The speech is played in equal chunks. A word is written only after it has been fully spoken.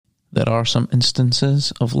there are some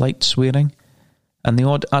instances of light swearing and the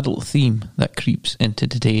odd adult theme that creeps into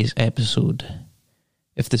today's episode.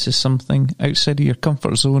 If this is something outside of your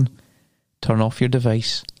comfort zone, turn off your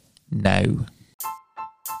device now.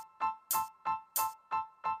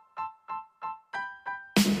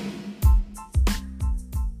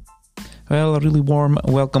 Well, a really warm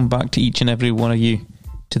welcome back to each and every one of you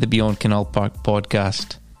to the Beyond Canal Park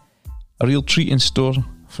podcast. A real treat in store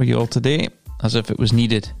for you all today, as if it was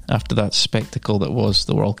needed after that spectacle that was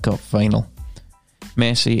the World Cup final.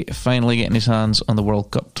 Messi finally getting his hands on the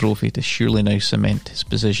World Cup trophy to surely now cement his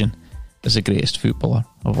position as the greatest footballer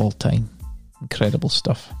of all time. Incredible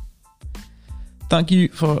stuff. Thank you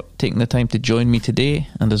for taking the time to join me today,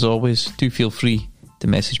 and as always, do feel free to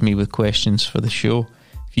message me with questions for the show,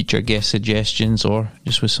 future guest suggestions, or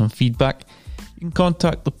just with some feedback. You can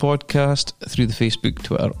contact the podcast through the Facebook,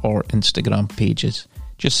 Twitter or Instagram pages.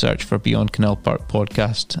 Just search for Beyond Canal Park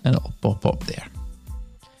Podcast and it'll pop up there.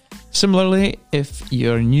 Similarly, if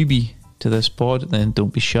you're a newbie to this pod, then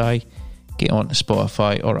don't be shy. Get on to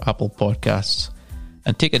Spotify or Apple Podcasts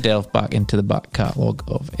and take a delve back into the back catalogue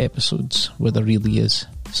of episodes where there really is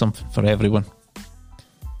something for everyone.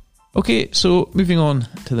 Okay, so moving on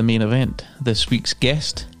to the main event. This week's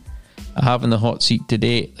guest, I have in the hot seat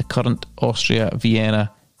today the current Austria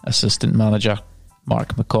Vienna assistant manager,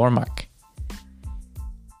 Mark McCormack.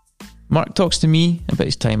 Mark talks to me about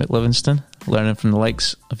his time at Livingston, learning from the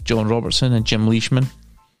likes of John Robertson and Jim Leishman,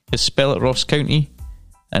 his spell at Ross County,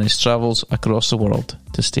 and his travels across the world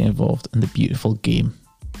to stay involved in the beautiful game.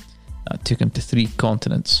 That took him to 3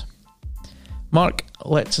 continents. Mark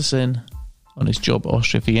lets us in on his job at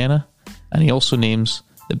Austria Vienna, and he also names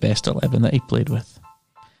the best 11 that he played with.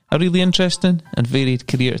 A really interesting and varied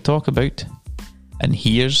career to talk about, and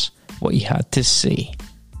here's what he had to say.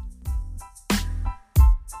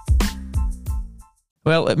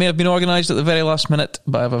 Well, it may have been organised at the very last minute,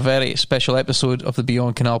 but I have a very special episode of the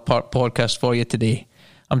Beyond Canal Park podcast for you today.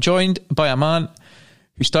 I'm joined by a man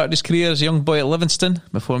who started his career as a young boy at Livingston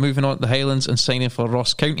before moving on to the Highlands and signing for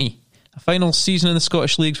Ross County. A final season in the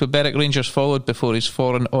Scottish Leagues with Berwick Rangers followed before his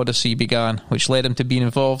foreign odyssey began, which led him to being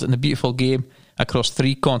involved in the beautiful game across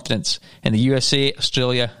 3 continents, in the USA,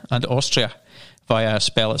 Australia and Austria, via a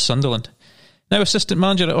spell at Sunderland. Now assistant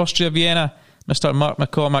manager at Austria Vienna, Mr. Mark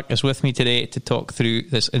McCormack is with me today to talk through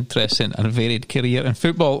this interesting and varied career in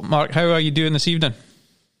football. Mark, how are you doing this evening?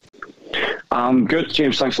 I'm good,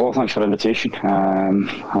 James. Thanks a lot. Thanks for the invitation.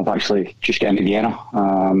 I've actually just getting to Vienna.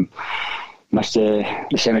 Missed the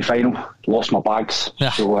semi-final, lost my bags,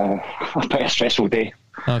 so a bit of a stressful day.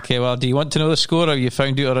 Okay, well, do you want to know the score or have you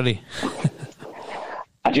found out already?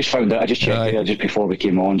 I just found it. I just checked it just before we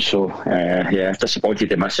came on, so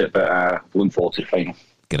disappointed to miss it, but looking forward to the final.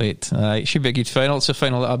 Great. It should be a good final. It's a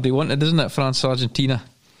final that I'd be wanted, isn't it? France-Argentina.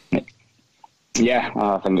 Yeah,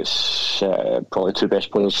 I think it's probably 2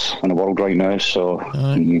 best players in the world right now, so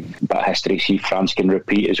a bit of history, see if France can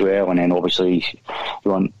repeat as well, and then obviously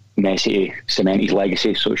you want Messi to cement his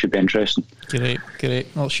legacy, so it should be interesting. Great.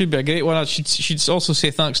 Well, it should be a great one. I should also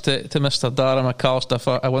say thanks to Mr. Dara McAllister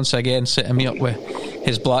for once again setting me up with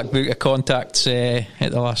his black book of contacts at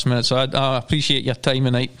the last minute, so I appreciate your time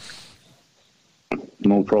tonight.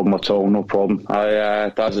 No problem at all, no problem.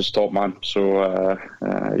 Dad's his top man, so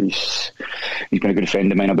he's been a good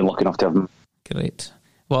friend of mine. I've been lucky enough to have him. Great.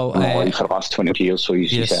 Well, for the last 20 years, so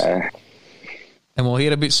he's and we'll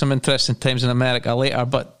hear about some interesting times in America later,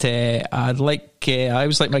 but I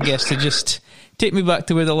always like my guests to just take me back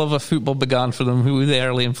to where the love of football began for them, who the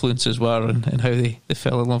early influences were and how they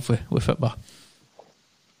fell in love with football.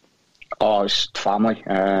 Oh, it's family.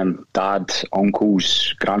 Dad,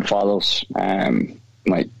 uncles, grandfathers. I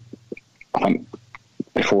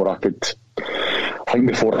think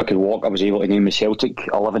before I could walk, I was able to name the Celtic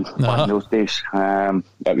 11 back in those days.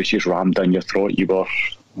 It was just rammed down your throat. You were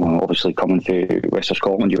obviously coming to Western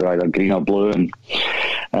Scotland, you were either green or blue, and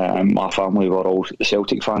my family were all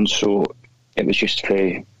Celtic fans, so it was just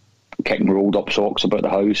kicking rolled up socks about the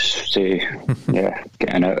house to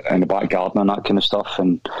getting out in the back garden and that kind of stuff.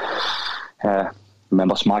 And I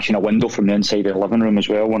remember smashing a window from the inside of the living room as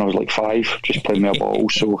well when I was like 5, just playing with a ball.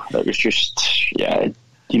 So it was just there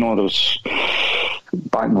was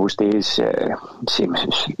back in those days, same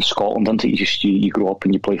as Scotland, isn't it? You grow up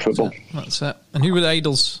and you play football. That's it. And who were the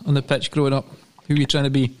idols on the pitch growing up? Who were you trying to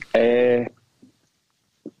be?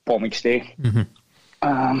 Paul McStay. Mm-hmm.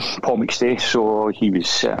 Paul McStay. So he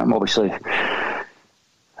was obviously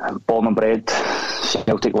born and bred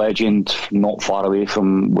Celtic legend, not far away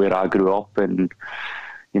from where I grew up, and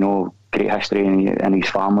great history in his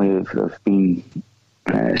family of being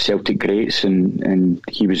Celtic greats, and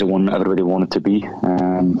he was the one that everybody wanted to be.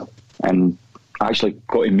 and I actually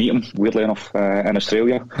got to meet him, weirdly enough, in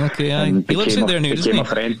Australia. Okay, aye. He lives out there now, doesn't he? Became a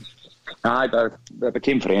friend. I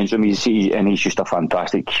became friends with him. He's just a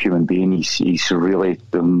fantastic human being. He's really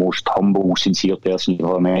the most humble, sincere person you've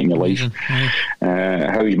ever met in your life.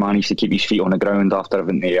 How he's managed to keep his feet on the ground after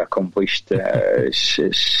everything he accomplished,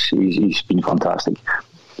 he's been fantastic.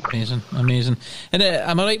 Amazing. And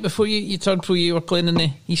am I right, before you turned pro, you were playing in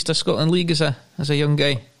the East of Scotland League as a young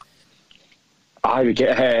guy? I would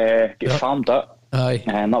get farmed out. Aye.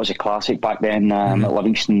 That was a classic back then. At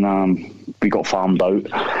Livingston, we got farmed out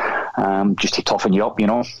just to toughen you up, you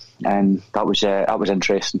know. And that was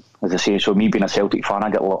interesting, as I say. So me being a Celtic fan, I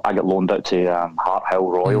get loaned out to Hart Hill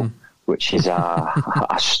Royal, which is a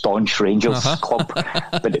staunch Rangers club,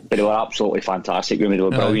 but they were absolutely fantastic. I mean, they were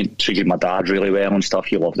brilliant. Treated my dad really well and stuff.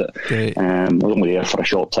 He loved it. I was only there for a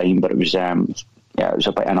short time, but it was it was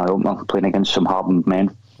a bit an eye-opener playing against some hardened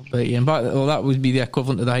men. But yeah, that would be the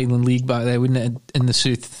equivalent of the Highland League back there, wouldn't it? In the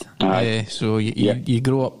South. So you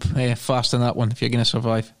grow up fast in that one if you're going to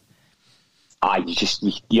survive.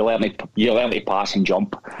 You learn to pass and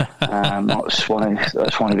jump. That's one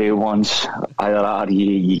of the ones. Either that, or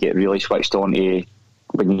you get really switched on to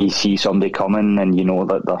when you see somebody coming and you know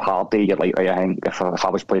that they're hardy. You're like, I think if I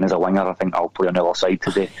was playing as a winger, I think I'll play on the other side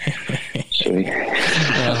today. So,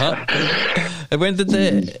 When did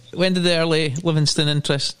the early Livingston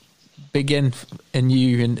interest begin in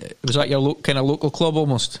you? And was that your kind of local club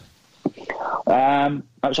almost?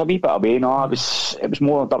 It was a wee bit away. No, it was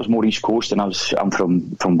more East Coast, and I'm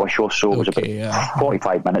from Wishaw, so it was about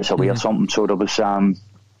 45 minutes away or something. So there was a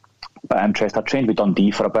bit of interest. I trained with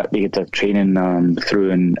Dundee for a bit. They had a training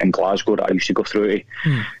through in Glasgow that I used to go through to.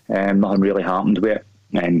 Nothing really happened with it,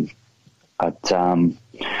 and it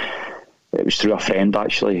was through a friend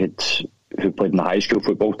actually who played in the high school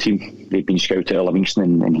football team. They'd been scouted at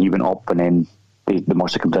Livingston, and he went up, and then they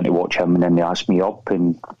must have come down to watch him, and then they asked me up,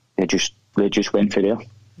 and they just went for there.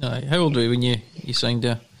 How old were you when you signed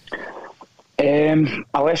there?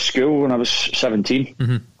 I left school when I was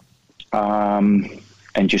 17, and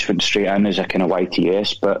just went straight in as a kind of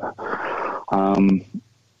YTS. But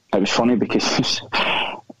it was funny because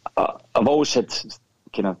I've always had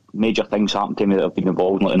kind of major things happen to me that I've been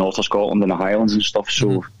involved in, like the North of Scotland and the Highlands and stuff.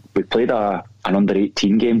 So we played an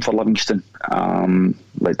under-18 game for Livingston,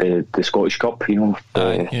 like the Scottish Cup, you know,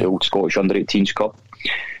 the old Scottish under-18s Cup,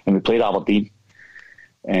 and we played Aberdeen,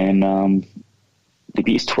 and they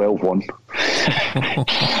beat us 12-1.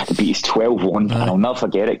 They beat us 12-1, and I'll never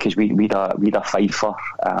forget it because we had a Fifer,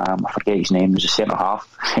 I forget his name, he was a centre half.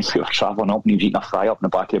 We were travelling up and he was eating a fry up in the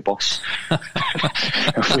back of the bus.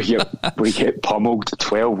 we get pummeled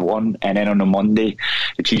 12-1, and then on a Monday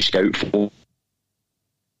the chief scout phoned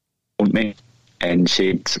me and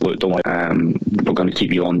said, look, don't worry, we're going to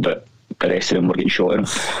keep you on, but the rest of them were getting shot at him.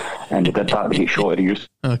 And they did that, they get shot at the youth.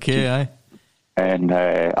 Okay, aye. And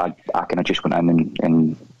I kind of just went in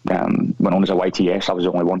and went on as a YTS. I was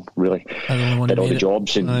the only one, really. Did all the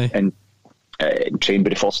jobs and trained by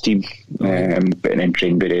the first team, but then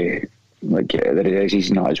trained by the reserves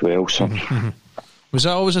and that as well. So, was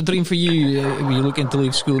that always a dream for you? Were you looking to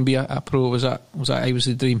leave school and be a pro? Was that always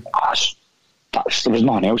the dream? There was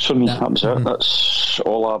nothing else for me. That was it. That's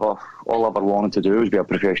all I ever wanted to do was be a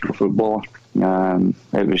professional footballer.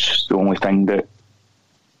 It was the only thing that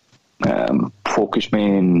focused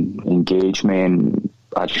me and engaged me, and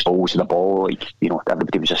I just always had the ball. Like, you know,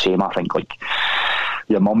 everybody was the same. I think, like,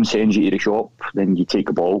 your mum sends you to the shop, then you take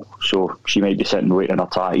the ball. So she might be sitting waiting in her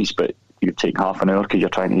tatties, but you take half an hour because you're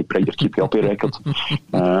trying to break your keepy-uppy record,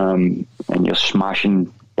 and you're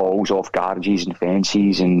smashing balls off garages and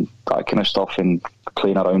fences and that kind of stuff, and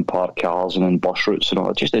playing around parked cars and in bus routes and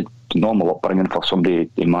all. Just a normal upbringing for somebody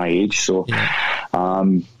in my age. So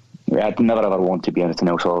I'd never ever want to be anything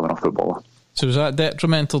else other than a footballer. So was that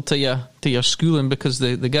detrimental to your schooling? Because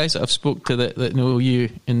the guys that I've spoke to that know you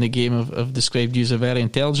in the game have described you as a very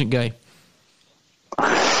intelligent guy.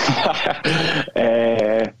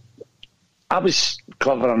 I was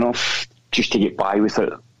clever enough just to get by with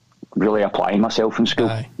it, really applying myself in school,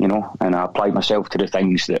 you know, and I applied myself to the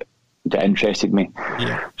things that interested me.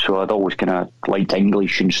 So I'd always kind of liked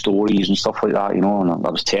English and stories and stuff like that, you know, and I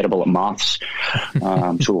was terrible at maths.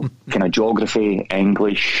 So kind of geography,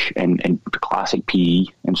 English, and classic PE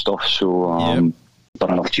and stuff. So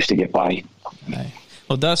done enough just to get by.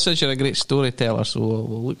 Well, Dad says you're a great storyteller, so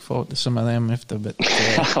we'll look forward to some of them after a bit.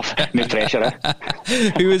 No pressure,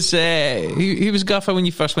 Who was gaffer when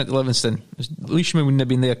you first went to Livingston? Leishman wouldn't have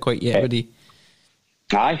been there quite yet, would he?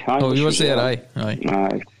 Aye. Oh, he was there, aye.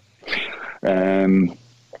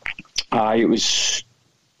 It was.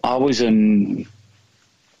 I was in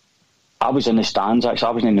I was in the stands, actually.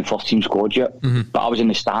 I wasn't in the first team squad yet, but I was in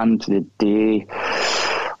the stand the day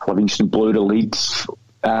Livingston blew the Leeds.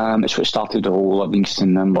 It's what started the whole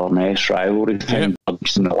Livingston and Inverness rivalry thing.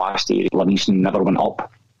 Livingston, the last day, Livingston never went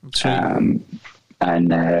up. And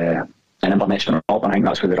Inverness went up, and I think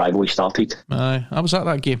that's where the rivalry started. Aye, I was at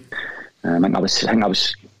that game. I think I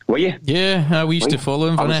was. Were you? Yeah, we used to follow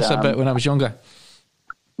Inverness a bit when I was younger.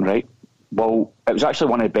 Right. Well, it was actually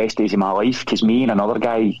one of the best days of my life, because me and another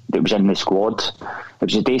guy that was in the squad, it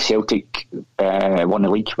was the day Celtic won the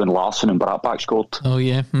league when Larsson and Bratback scored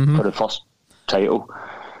for the first title.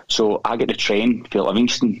 So I get the train for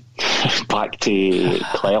Livingston back to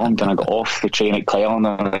Cleland, and I got off the train at Cleland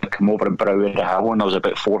and I come over and Brow of the Hill, and there was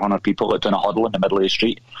about 400 people that doing a huddle in the middle of the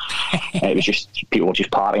street. It was just, people were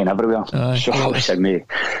just partying everywhere. So I was in me.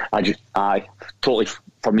 I totally,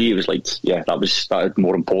 for me, it was like, that had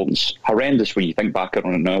more importance. Horrendous when you think back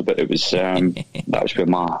on it now, but it was, that was where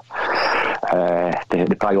my,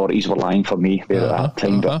 the priorities were lying for me there at that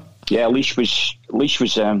time. But yeah, Leash was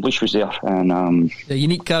there, and a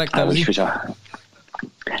unique character. Leash was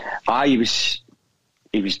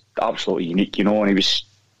he was absolutely unique, you know, and he was,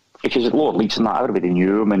 because at Lower Leeds and that, everybody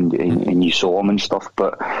knew him and you saw him and stuff.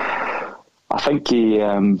 But I think he,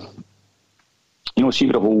 you know, see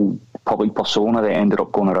with the whole public persona that ended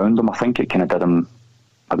up going around him, I think it kind of did him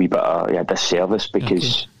a wee bit of disservice,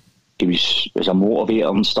 because he was a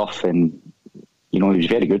motivator and stuff, and you know, he was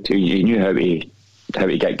very good. He knew how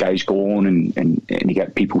to get guys going and to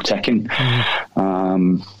get people ticking.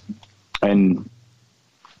 And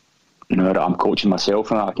you know, I'm coaching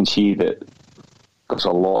myself, and I can see that there's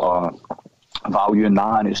a lot of value in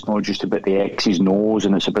that, and it's not just about the X's and O's,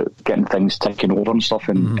 and it's about getting things ticking over and stuff,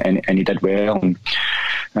 and he did well,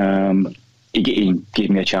 and he gave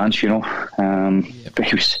me a chance, you know. But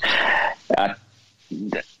he was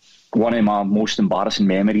one of my most embarrassing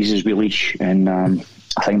memories is with Leash, and I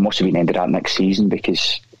think it must have been ended that next season,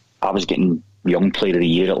 because I was getting Young Player of the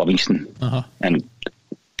Year at Livingston, and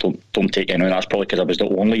don't take it now, that's probably because I was the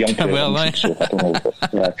only young player at Livingston, so I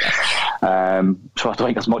don't know. So I don't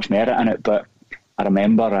think there's much merit in it, but I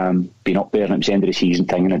remember being up there, and it was the end of the season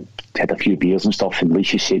thing, and I had a few beers and stuff, and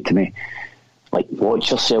Leash said to me, like, watch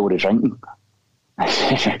yourself with the drinking.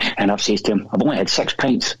 And I've said to him, I've only had 6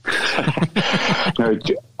 pints.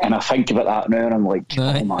 And I think about that now, and I'm like,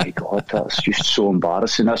 oh my God, that's just so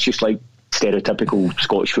embarrassing. That's just like stereotypical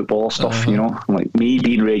Scottish footballer stuff, you know. Like me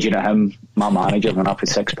being raging at him, my manager, when I've had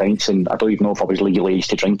 6 pints, and I don't even know if I was legally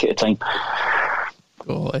aged to drink at the time.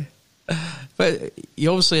 Golly. But you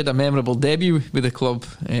obviously had a memorable debut with the club.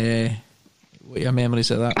 What are your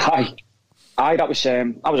memories of that? Aye, that was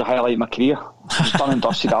a highlight of my career. I was done and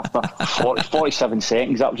dusted after 47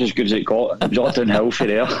 seconds. That was as good as it got. It was all downhill for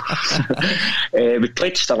there. We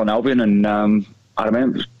played Stirling Albion, and I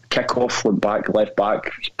remember kick-off, went back, left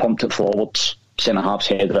back, pumped it forwards, centre-half's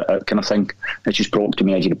header it out kind of thing. It just broke to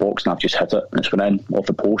me edge of the box, and I've just hit it, and it's went in off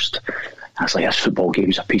the post. I was like, this football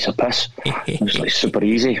game's a piece of piss. It was like super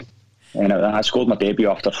easy. And I scored my debut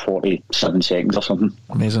after 47 seconds or something.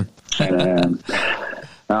 Amazing. And,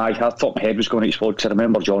 I thought my head was going to explode, because I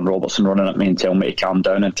remember John Robertson running at me and telling me to calm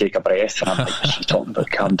down and take a breath, and I'm like, what's he talking about,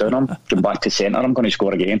 calm down? I'm going back to centre, I'm going to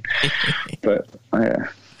score again. But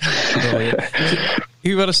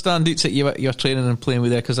who were the standouts that you were training and playing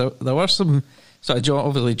with there? Because there were some sort of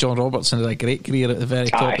obviously John Robertson had a great career at the very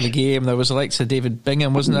top of the game. There was the likes of David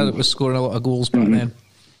Bingham, wasn't there, that was scoring a lot of goals back then?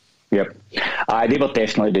 Yep. They were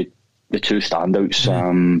definitely the two standouts.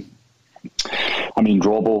 I mean,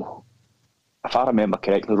 Robbo, if I remember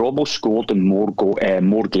correctly, Robbo scored in more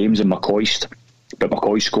games than McCoist, but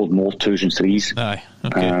McCoist scored more 2s and 3s. Aye,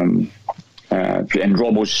 okay. And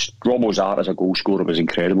Robbo's art as a goal scorer was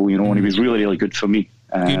incredible, you know, and he was really, really good for me.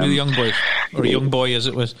 Good with the young boy, or young boy as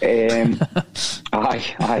it was.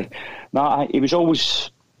 Aye. No, he was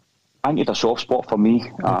always, I think he had a soft spot for me,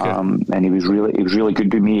 and he was really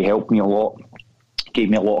good with me. He helped me a lot,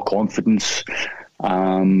 gave me a lot of confidence.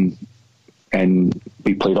 And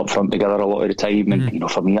we played up front together a lot of the time, and you know,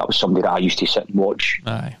 for me, that was somebody that I used to sit and watch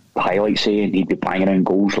the highlights, and he'd be banging in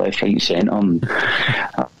goals left, right, and centre, and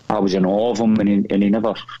I was in awe of him. And he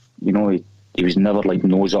never, you know, he was never like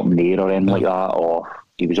nose up in the air or anything like that, or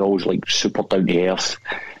he was always like super down to earth,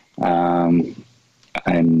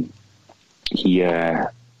 and he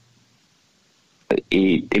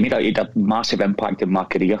made a massive impact in my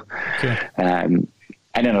career, in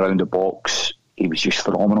and around the box. just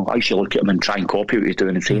phenomenal. I used to look at him and try and copy what he was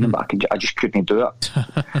doing in training, but I just couldn't do it.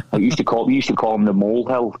 We used to call him the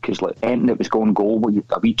molehill, because like anything that was going goal,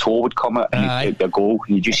 a wee toe would come out and he'd get a goal.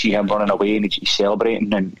 You just see him running away and he's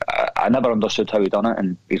celebrating, and I never understood how he'd done it.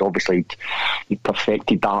 And he's obviously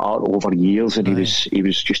perfected that art over years, and he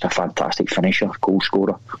was just a fantastic finisher, goal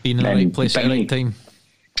scorer. Being in the right place at the right time.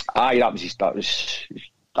 Aye, that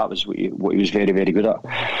was what he was very, very good at.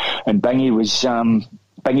 And Bingy was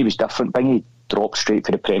different. Bingy dropped straight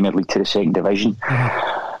for the Premier League to the second division.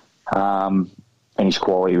 And his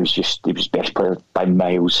quality was he was best player by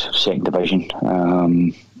miles, second division.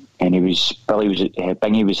 And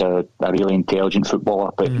Bingy was a really intelligent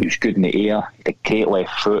footballer, but he was good in the air. He had a great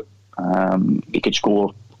left foot. He could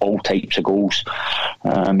score all types of goals.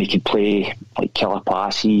 He could play like killer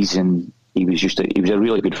passes, and he was a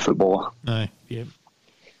really good footballer. Aye, yeah.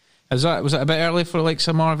 Was it a bit early for like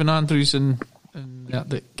some Marvin Andrews and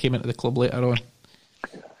that came into the club later on?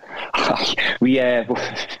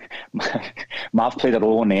 Marv played a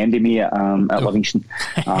role on the end of me at Livingston.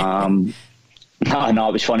 No,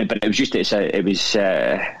 it was funny, but it was just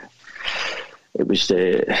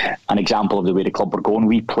an example of the way the club were going.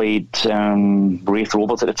 We played Raith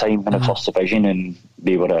Rovers at the time in the first division, and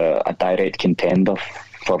they were a direct contender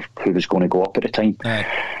for who was going to go up at the time.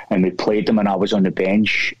 And we played them, and I was on the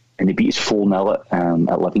bench, and they beat us 4-0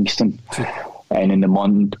 at Livingston. And in the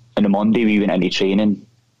Monday we went into training,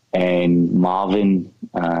 and Marvin,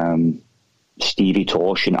 Stevie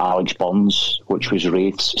Tosh and Alex Burns, which was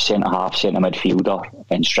Wraith's centre half, centre midfielder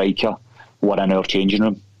and striker, were in our changing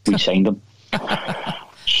room. We signed them.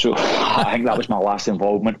 So I think that was my last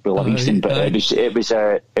involvement with Livingston. But it was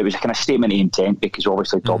a kind of statement of intent, because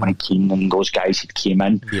obviously Dominic Keane and those guys had came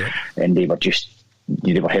in, and they were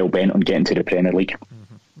hell bent on getting to the Premier League.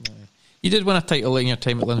 You did win a title in your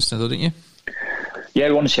time at Livingston, though, didn't you? Yeah,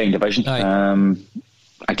 we won the second division.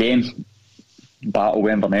 Again, battle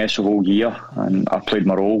with Inverness the whole year, and I played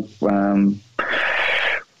my role.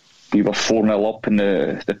 We were 4-0 up in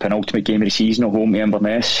the penultimate game of the season at home to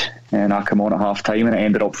Inverness, and I come on at half time and it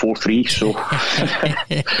ended up 4-3. So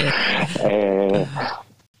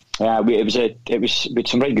it was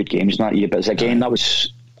some very good games in that year. But again, that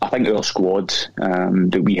was, I think, our squad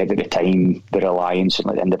that we had at the time, the reliance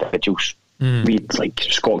on the individuals. We had like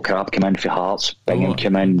Scott Crabb come in for Hearts, Bingham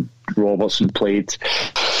came in, Robertson played.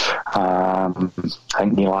 I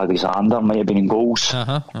think Neil Alexander might have been in goals.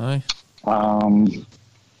 I'm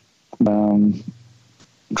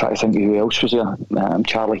trying to think of who else was there.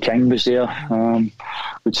 Charlie King was there.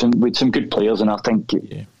 With some good players, and I think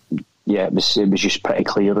it was just pretty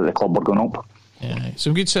clear that the club were going up. Yeah,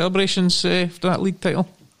 some good celebrations for that league title.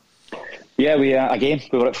 Yeah, we were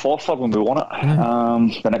at Forfar when we won it.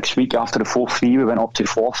 The next week after the 4-3, we went up to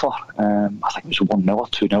Forfar. I think it was 1-0 or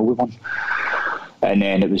 2-0 we won. And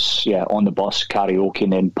then it was on the bus, karaoke,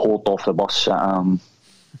 and then pulled off the bus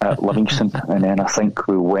at Livingston. And then I think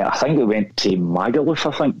we went to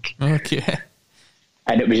Magaluf, I think. Okay.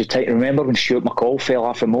 And it was a tight. Remember when Stuart McCall fell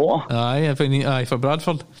off a motor? Aye, for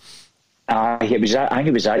Bradford. I think it was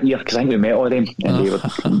that year, because I think we met all of them, and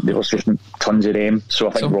there was just tons of them. So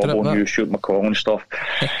I think Robbo knew Stuart McCall and stuff.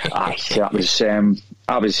 That was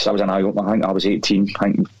I was an eye opener. I think I was 18. I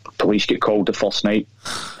think police get called the first night.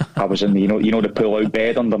 I was in the the pull-out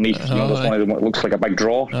bed underneath. There's one of them that looks like a big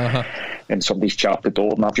drawer, and somebody's chapped the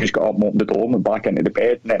door, and I've just got up and opened the door and went back into the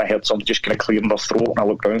bed, and then I heard somebody just kind of clearing their throat, and I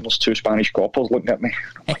looked around, there's two Spanish coppers looking at me.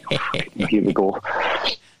 Here we go.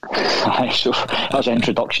 So that was an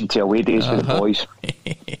introduction to away days with the boys.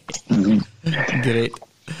 Great.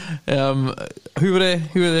 Who were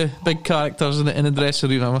the big characters in the dressing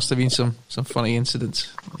room? There must have been some funny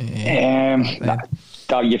incidents. You've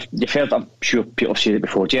heard, I'm sure people have said it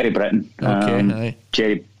before, Jerry Britton.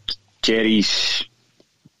 Jerry's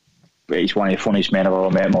he's one of the funniest men I've ever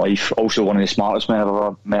met in my life. Also one of the smartest men I've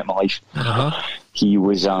ever met in my life. He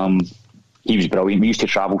was brilliant. We used to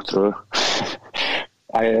travel through.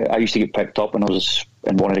 I used to get picked up when I was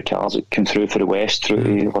in one of the cars that came through for the West through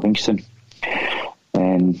to Livingston,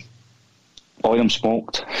 and all of them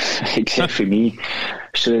smoked except for me.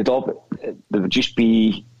 So there would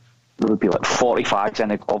be like 45s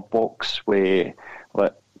in a glove box with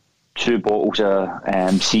like 2 bottles of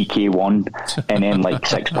CK1 and then like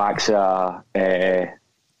 6 packs of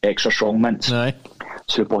extra strong mints.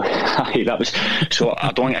 So that was, so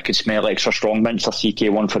I don't think I could smell extra strong mints or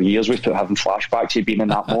CK1 for years without having flashbacks of being in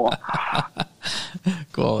that motor.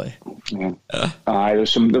 Quality. There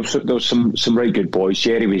was some very good boys.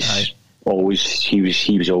 Jerry was always he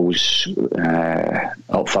was always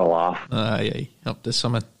up for a laugh. Up to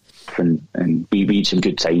something. And we had some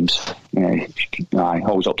good times.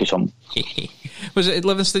 always up to something. Was it at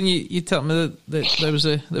Livingston you told me that there was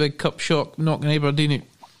the big cup shock knocking Aberdeen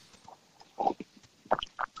out?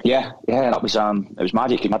 Yeah, that was it was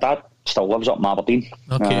magic. My dad still lives up in Aberdeen.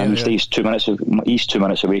 Okay, he's 2 minutes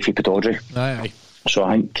away from Pittodrie. Aye. So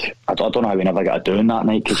I think I don't know how we never got a doing that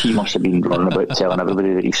night, because he must have been running about telling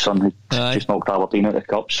everybody that his son had just knocked Aberdeen out of the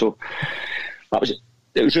cup. So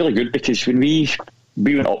it was really good, because when we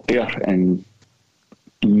went up there and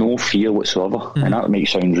no fear whatsoever, and that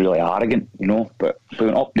makes it sound really arrogant, but we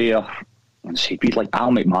went up there and said,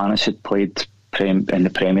 Al McManus had played in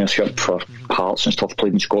the Premiership for Hearts and stuff,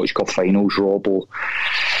 played in Scottish Cup finals. Robbo,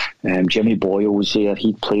 Jimmy Boyle was there,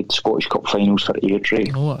 he played Scottish Cup finals for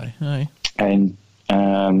Airdrie. Oh, aye. And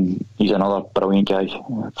he's another brilliant guy,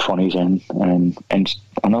 funny as in, and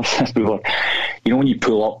another we were, when you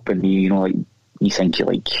pull up and you think you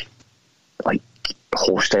like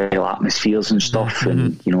hostile atmospheres and stuff,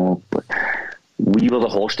 and but we were the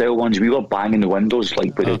hostile ones. We were banging the windows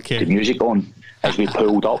with the music on as we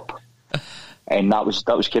pulled up, and that was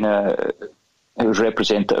kind of, it was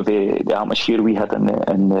representative of the atmosphere we had in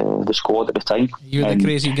the squad at the time. You were the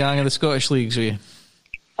crazy gang of the Scottish leagues, were you?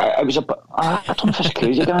 I was I don't know if it's a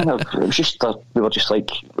crazy gang. It was just we were just we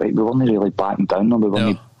weren't really backing down, or we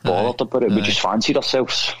weren't bothered about it. We just fancied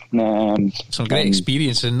ourselves. Some great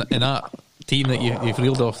experience in that team that you've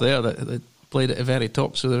reeled off there that played at the very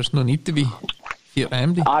top. So there's no need to be fear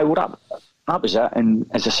empty. That was it. And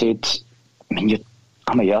as I said, I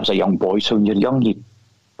was a young boy, so when you're young, you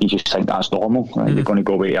just think that's normal. You're going to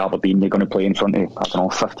go away to Aberdeen, you're going to play in front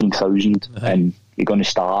of 15,000, and you're going to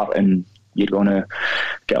start, and you're going to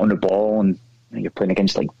get on the ball, and you're playing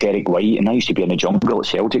against Derek White, and I used to be in the jungle at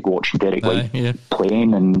Celtic watching Derek White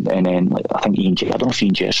playing, and then I think Ian J. I don't know if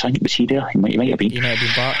Ian J. was he there? He might have been. He might have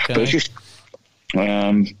been back. But it's just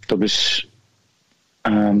there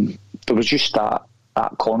was just that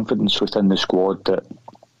confidence within the squad that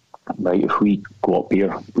if we go up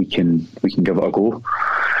here, we can give it a go,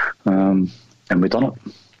 and we've done it.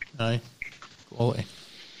 Aye, quality.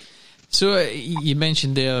 So you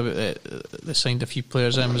mentioned there they signed a few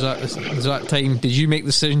players in. Was that time? Did you make the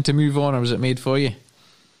decision to move on, or was it made for you?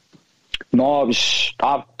 No,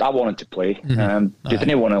 I wanted to play. They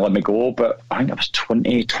didn't want to let me go, but I think I was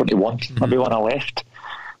 20, 21 maybe when I left.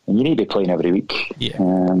 And you need to be playing every week. Yeah.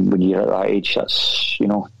 When you're at that age,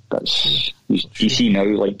 you see now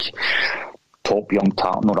top young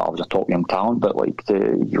talent. Not that I was a top young talent, but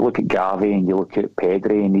you look at Gavi and you look at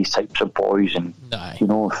Pedri and these types of boys, and if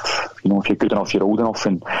you're good enough, you're old enough.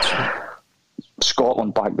 And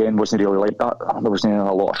Scotland back then wasn't really like that. There wasn't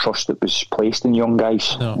a lot of trust that was placed in young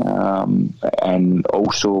guys, and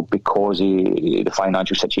also because of the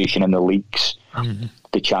financial situation in the leagues,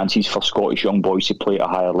 the chances for Scottish young boys to play at a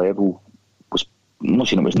higher level was, I'm not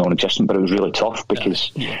saying it was non-existent, but it was really tough,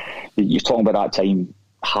 because you're talking about that time,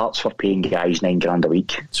 Hearts were paying guys $9,000 a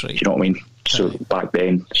week. That's right. Do you know what I mean? So back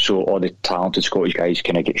then, all the talented Scottish guys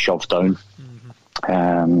kind of get shoved down.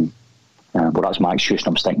 Well, that's my excuse, and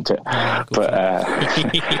I'm sticking to it. But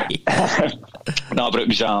it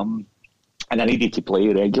was, and I needed to play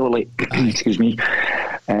regularly. Excuse me.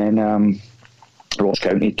 And Ross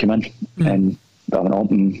County had come in, and I went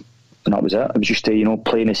up, and that was it. It was just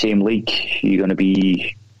play in the same league. You're going to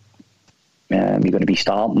be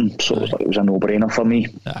starting, so it was a no-brainer for me.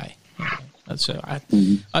 Aye, that's it. I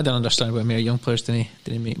don't understand why more young players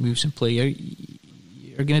didn't make moves and play.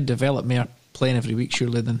 You're going to develop more playing every week,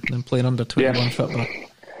 surely, than playing under 21 football.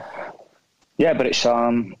 Yeah, but it's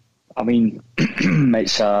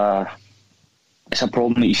it's a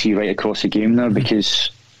problem that you see right across the game now, because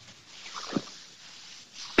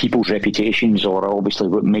people's reputations are obviously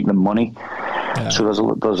what make them money. So there's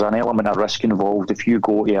an element of risk involved. If you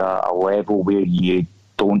go to a level where you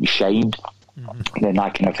don't shine, then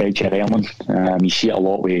that can affect your earning. You see it a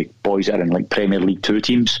lot with boys that are in Premier League 2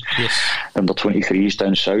 teams, under 23s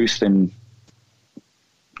down south, and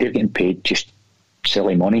they're getting paid just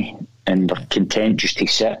silly money, and they're content just to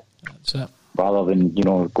sit. That's it. Rather than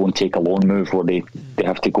go and take a loan move where they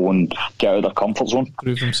have to go and get out of their comfort zone.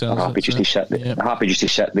 Prove themselves. They're happy just to sit there. They're happy just to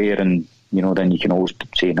sit there, and then you can always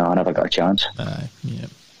say, "No, I never got a chance."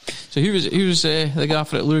 So who was the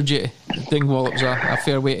gaffer that lured you to Dingwall? It was a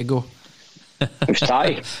fair way to go. It was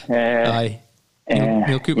Ty.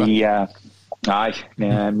 Neil Cooper.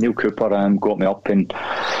 Neil Cooper got me up, and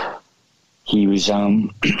he was for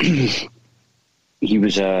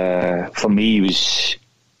me,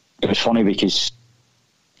 it was funny because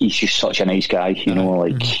he's just such a nice guy,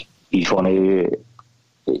 he's one of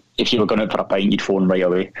if you were going out for a pint, you'd phone right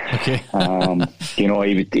away. Okay. You know,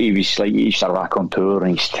 he was like, he used to rack on tour and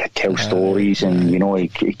he used to tell stories, and you know,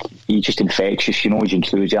 he just infectious. You know, his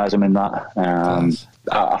enthusiasm in that.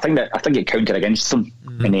 I think it counted against him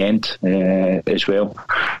in the end as well.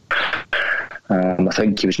 I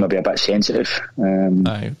think he was maybe a bit sensitive.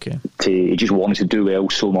 He just wanted to do well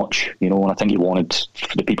so much, you know, and I think he wanted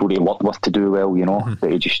for the people that he worked with to do well, you know,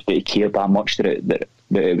 that he cared that much that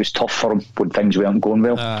it was tough for him when things weren't going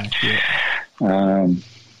well.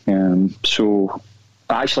 So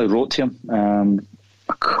I actually wrote to him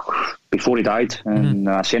before he died, and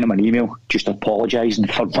I sent him an email just apologising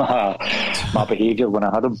for my behaviour when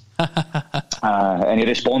I had him, and he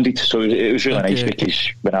responded. So it was really nice,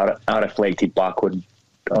 because when I reflected back on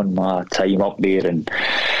my time up there, and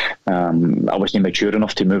I wasn't mature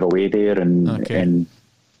enough to move away there, and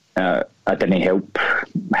I didn't help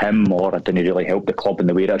him, or I didn't really help the club in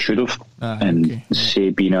the way that I should have. Say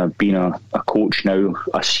being a coach now,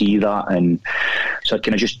 I see that, and so I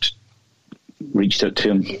kind of just reached out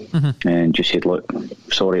to him and just said, look,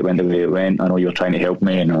 sorry it went the way it went. I know you were trying to help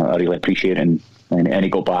me, and I really appreciate it. And he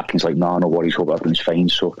got back and he's like, nah, no worries, hope everything's fine.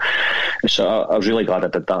 So I was really glad I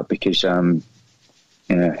did that, because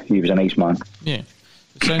he was a nice man. Yeah,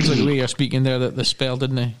 it sounds like the way you're speaking there that the spell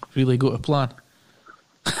didn't really go to plan.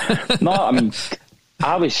 No, I mean,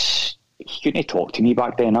 he couldn't talk to me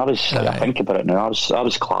back then. I think about it now, I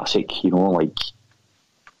was classic, you know, like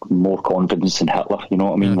more confidence than Hitler, you know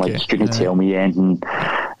what I mean? Like, he couldn't tell me anything.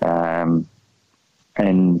 And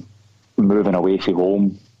moving away from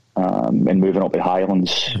home, and moving up the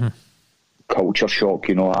Highlands, culture shock,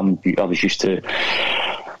 you know. I was used to,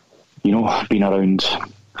 you know, being around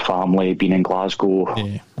family, being in Glasgow,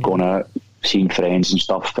 going out, seeing friends and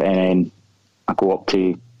stuff, and then I go up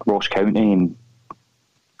to Ross County and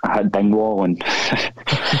I had Dingwall, and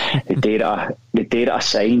the day that I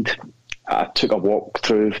signed, I took a walk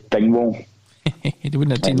through Dingwall. You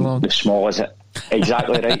wouldn't have seen long. The small is it?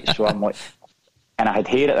 Exactly right. So I'm like, and I had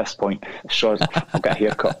hair at this point, so I'll get a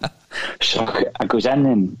haircut. So I goes in,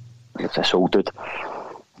 and there's this old dude,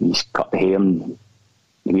 and he's cut the hair, and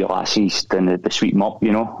the lasses, then they sweep him up,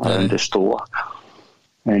 you know, around the store.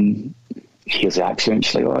 And he hears the accent.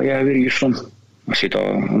 She's like, oh yeah, where are you from? I said,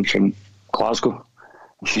 oh, I'm from Glasgow.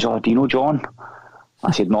 And she's, oh, do you know John? I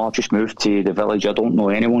said, no, I've just moved to the village, I don't know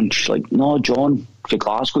anyone. She's like, no, John, from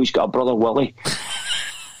Glasgow, he's got a brother, Willie.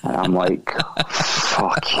 And I'm like,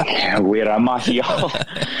 fuck, where am I here?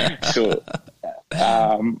 So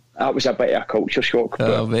that was a bit of a culture shock. But,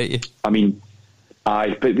 I'll bet you. I mean,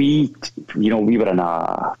 but we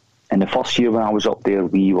were in the first year when I was up there,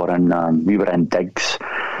 we were in digs.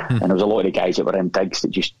 And there was a lot of the guys that were in digs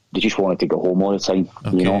that they just wanted to go home all the time.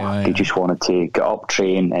 You know, they just wanted to get up,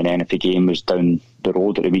 train, and then if the game was down the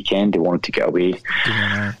road at the weekend, they wanted to get away.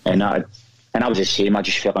 And I was the same. I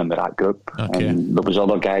just fell in with that group. And there was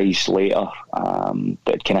other guys later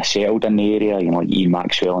that kind of settled in the area. You know, like Ian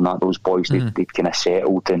Maxwell and those boys. They'd kind of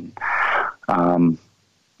settled, and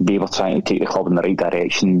they were trying to take the club in the right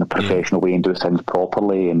direction, the professional way, and do things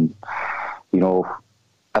properly. And you know,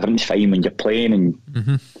 everything's fine when you're playing,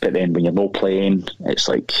 but then when you're not playing, it's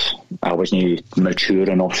like I wasn't mature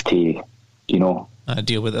enough to, you know,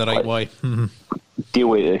 deal with it the right way. Deal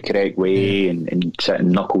with it the correct way, and sit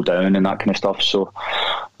and knuckle down and that kind of stuff. So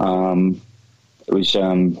it was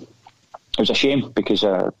a shame, because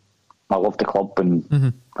I loved the club,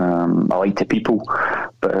 and I liked the people,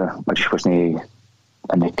 but I just wasn't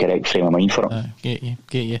in the correct frame of mind for it.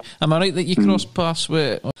 Get you. Am I right that you crossed paths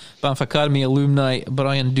with Banff Academy alumni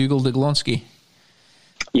Brian Dougal-Diglonsky?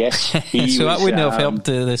 Yes. So that wouldn't have helped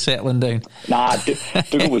the settling down. Nah,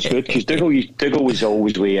 Dougal was good, because Dougal was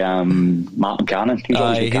always with Martin Cannon.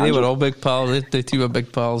 They were all big pals. They two were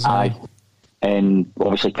big pals. And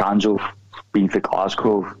obviously Canzo being for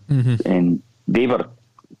Glasgow, and they were,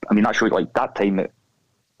 I mean, that showed like that time that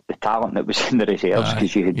the talent that was in the reserves,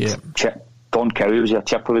 because you had Don Cowie was there,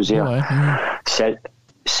 Chipper was there, Sid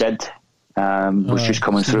was just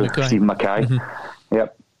coming through, Stephen Mackay.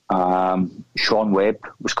 Yep. Sean Webb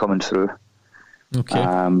was coming through.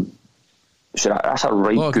 So that's a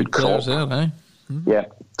right good crop there,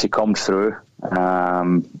 to come through.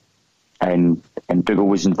 And Dougal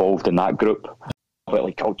was involved in that group. But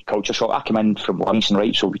like culture shock, I came in from Livingston,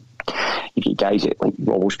 right? So you get guys that like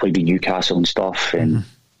always played in Newcastle and stuff, and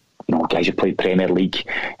you know, guys who played Premier League,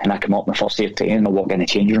 and I come up my first day of training, and I walk in the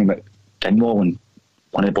changing room at Dingwall, and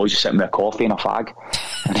one of the boys is sitting with a coffee and a fag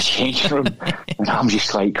in the changing room, and I'm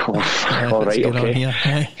just like, oh, all right,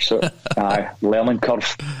 okay. So, learning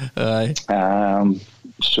curve.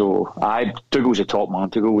 So, Dougal was a top man.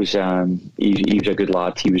 Dougal was, he was a good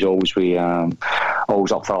lad. He was always with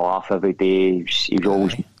always up for a laugh every day. He was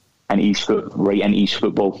always right into his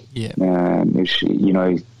football. Yeah. It was, you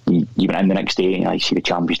went in the next day and I see the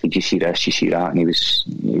Champions League, you see this, you see that, and he was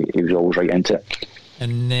always right into it.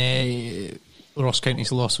 And Ross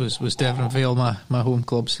County's loss was Devon Vale, my home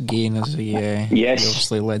club's gain, as he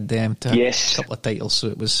obviously led them to a couple of titles, so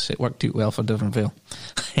it worked out well for Devon Vale.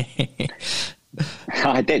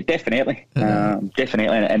 Definitely, definitely.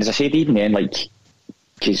 And as I said, even then,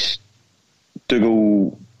 because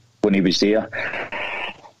Dougal, when he was there,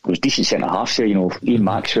 there was decent centre halves there. Ian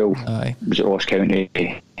Maxwell was at Ross County.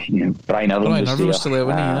 Brian Irvine was there. Still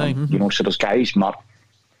so there's guys.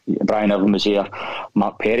 Brian Irvine was there.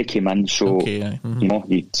 Mark Perry came in. So you'd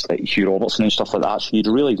Hugh Robertson and stuff like that. So you had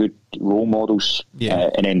really good role models. Yeah.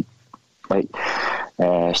 And then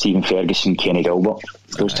Stephen Ferguson, Kenny Gilbert,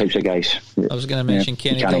 those types of guys. I was going to mention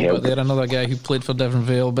Kenny Gilbert there, another guy who played for Devon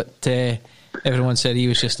Vale, but everyone said he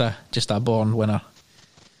was just a born winner.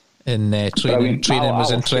 And training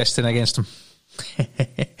was interesting against him.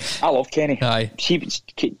 I love Kenny. Aye.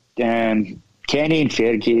 Kenny and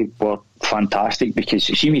Fergie were fantastic because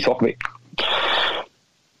you see me talk about,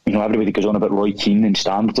 everybody goes on about Roy Keane and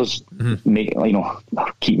standards,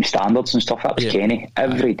 keeping standards and stuff. That was Kenny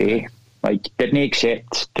every day. Didn't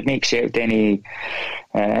accept any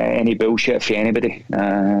bullshit for anybody.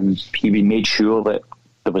 He made sure that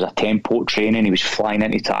there was a tempo training. He was flying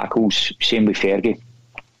into tackles. Same with Fergie.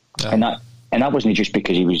 Yeah. And that wasn't just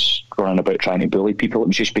because he was running about trying to bully people. It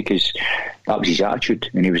was just because that was his attitude,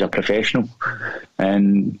 and he was a professional.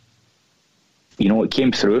 And it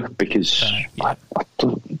came through because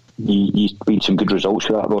he made some good results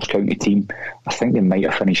with that Ross County team. I think they might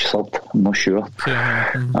have finished third. I'm not sure.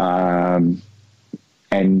 Yeah.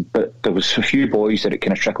 But there was a few boys that it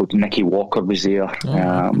kind of trickled. Nicky Walker was there.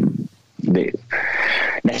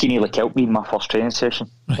 Nicky nearly killed me in my first training session.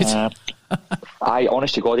 Right. I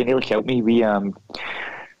honest to God, he nearly killed me. We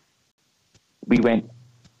went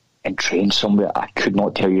and trained somewhere. I could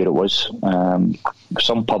not tell you where it was.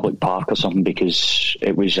 Some public park or something, because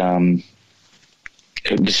it was the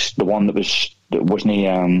one that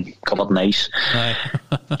wasn't covered in ice.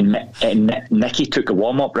 and Nicky took a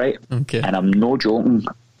warm up, right? Okay. And I'm no joking.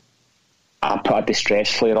 I put a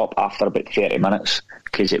distress flare up after about 30 minutes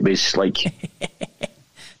because it was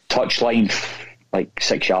touchline,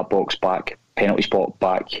 6-yard box back, penalty spot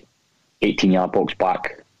back, 18-yard box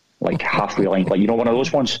back, halfway line, one of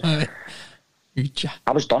those ones. I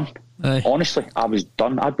was done. Honestly, I was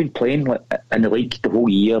done. I'd been playing in the league the whole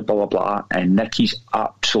year, blah, blah, blah, and Nicky's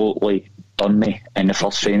absolutely done me in the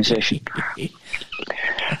first training session.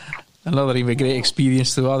 Another even great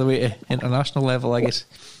experience though, all the way to international level, I guess.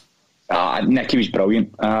 Nicky was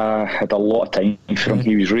brilliant. Had a lot of time for him.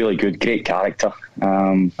 He was really good, great character.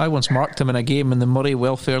 I once marked him in a game in the Murray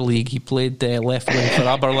Welfare League. He played left wing for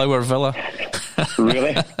Aberlour Villa.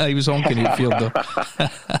 Really? He was on Canute Field though.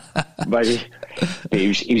 But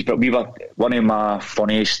we were, one of my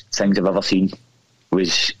funniest things I've ever seen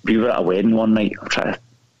was we were at a wedding one night.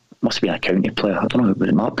 Must have been a county player. I don't know, was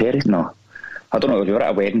it Mark Perry? No, I don't know. We were at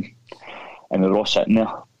a wedding and we were all sitting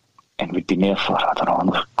there. And we'd been there for, I don't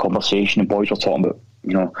know, a conversation, and boys were talking about,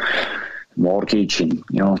 mortgage and,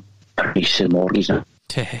 price of mortgage and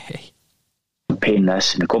paying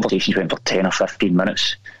this, and the conversations went for 10 or 15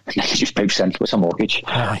 minutes, and then he just pipes in, what's a mortgage?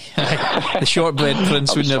 The shortbread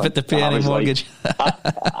prince wouldn't have had to pay any mortgage.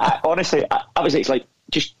 Honestly, I was like,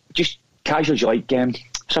 just casual as you like,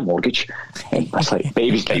 it's a mortgage. That's but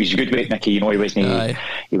he was good with it, Nicky.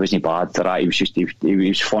 He wasn't bad for that. He was just he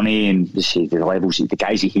was funny, and the levels, the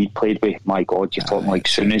guys he'd played with. My God, you're talking like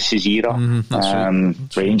Souness's era. Right.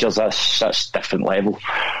 Rangers, that's different level,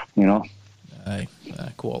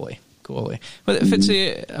 Quality. But if it's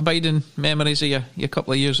abiding memories of your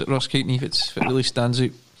couple of years at Ross County, if it really stands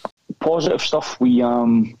out. Positive stuff. We I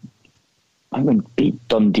think we beat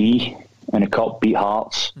Dundee in a cup, beat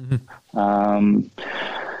Hearts.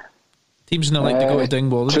 Teams not like to go to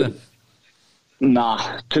Dingwall, do they?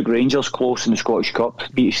 Nah, took Rangers close in the Scottish Cup,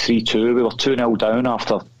 beat us 3-2. We were 2-0 down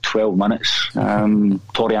after 12 minutes.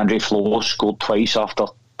 Torrey Andre Flo scored twice after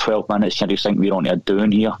 12 minutes. You just think we're on to a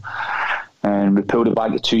doing here. And we pulled it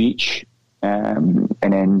back to 2 each. And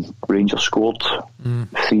then Rangers scored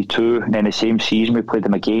 3-2. And then the same season we played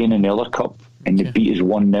them again in the other cup, and they beat us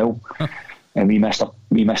 1-0. And we missed a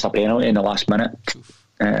penalty in the last minute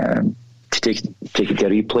to take it to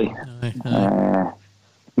replay.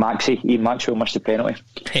 Ian Maxwell missed the penalty.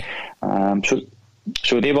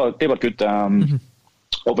 So they were good.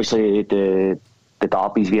 Obviously the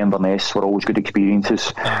derbies v Inverness were always good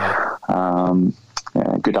experiences.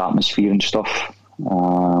 Good atmosphere and stuff.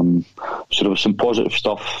 So there was some positive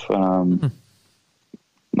stuff.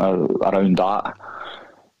 around that.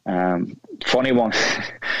 Funny one,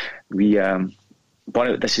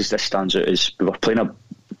 this stands out is we were playing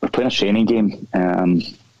a training game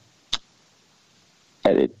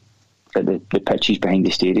at the pitches behind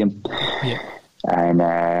the stadium, and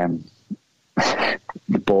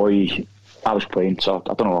the boy I was playing, so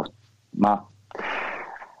I don't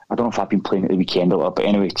know if I've been playing at the weekend or whatever, but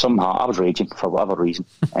anyway, somehow I was raging for whatever reason,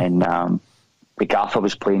 and the gaffer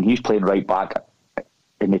was playing. He was playing right back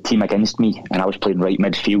in the team against me, and I was playing right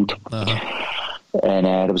midfield. And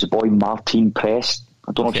there was a boy, Martin Prest.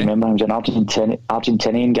 I don't know if you remember him. He was an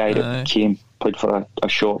Argentinian guy that played for a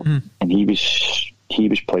shot, and he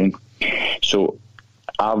was playing. So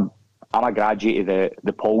I'm a graduate of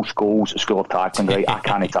the Paul Scholes School of Tackling. Right, I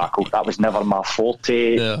can't tackle. That was never my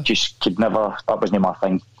forte. Just could never. That wasn't my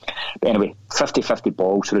thing. But anyway, 50-50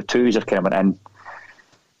 ball. So the twos are kind of in.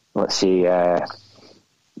 Let's say,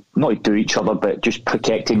 not to do each other, but just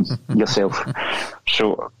protecting yourself.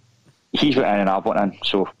 So he's went in and I went in.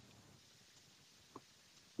 So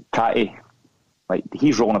Tatty, like,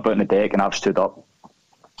 he's rolling about in the deck and I've stood up,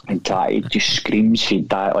 and Tatty just screams from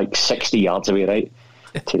that, like 60 yards away, right,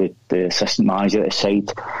 to the assistant manager at the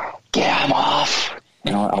side, "Get him off!"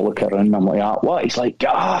 You know, I look around and I'm like, "What?" He's like,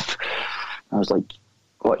 "Get off!" I was like,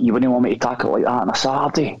 "What, you wouldn't want me to tackle like that on a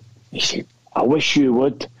Saturday?" He said, "I wish you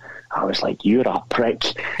would." I was like, "You're a prick."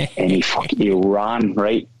 And he ran,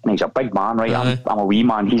 right? And he's a big man, right? I'm a wee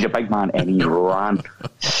man, he's a big man, and he ran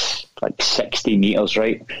like 60 metres,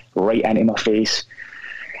 right into my face.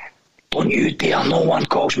 "Don't you dare, no one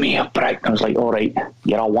calls me a prick." I was like, "All right,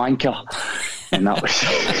 you're a wanker." And that was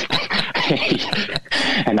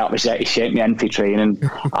and that was it. He sent me in for training.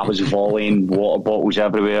 I was volleying water bottles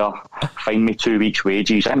everywhere. Fined me 2 weeks'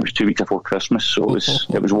 wages. I think it was 2 weeks before Christmas, so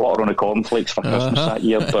it was water on the cornflakes for Christmas that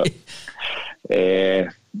year. But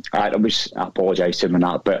I apologise to him and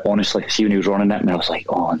that. But honestly, see, when he was running it, and I was like,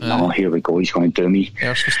 "Oh no, here we go. He's going to do me."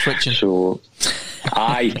 Earth was twitching. So,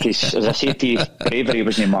 because as I said to you, bravery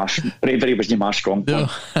wasn't my strong point.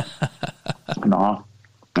 No.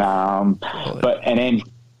 But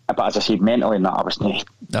as I said, mentally and that, I was when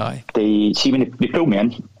they pulled me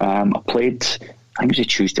in, I played, I think it was a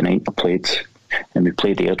Tuesday night, and we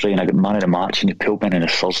played Airdrie, and I got man of the match, and they pulled me in on a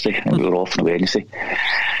Thursday, and we were off on a Wednesday,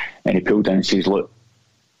 and he pulled in and says, "Look,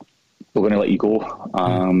 we're going to let you go."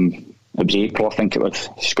 It was April, I think it was.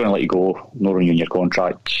 "He's going to let you go, no renewing your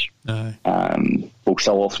contract. We'll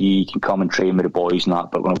still offer you can come and train with the boys and that,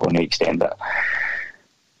 but we're not going to extend it."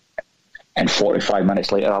 And 45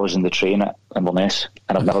 minutes later, I was in the train at Inverness,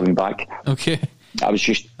 and I've never been back. Okay. I was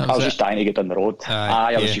just dying to get down the road.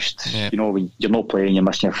 I was just, you know, when you're not playing, you're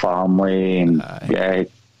missing your family, and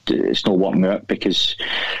it's not working out, because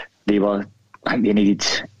they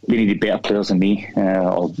needed better players than me,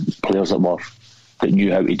 or players that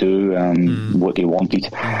knew how to do what they wanted.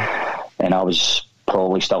 And I was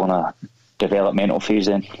probably still in a developmental phase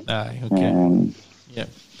then.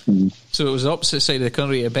 So it was the opposite side of the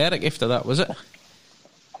country to Berwick after that, was it?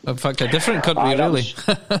 In fact, a different country, really.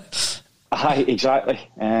 Aye, exactly.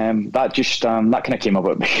 That just that kind of came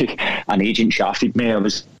about because an agent shafted me.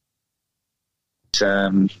 I've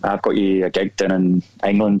got you a gig down in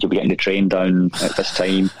England. You'll be getting the train down at this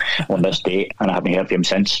time on this date, and I haven't heard from him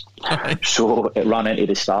since. So it ran into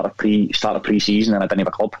the start of pre-season, and I didn't have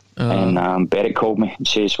a club. And Berwick called me and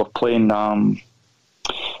says, "We're playing."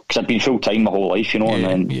 Because I'd been full time my whole life, you know, and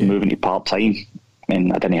then moving to part time,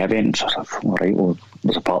 and I didn't have anything. So I was like, "All right, well,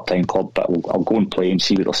 there's a part time club, but I'll go and play and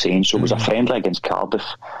see what they're saying." So it was a friendly against Cardiff,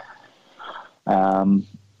 and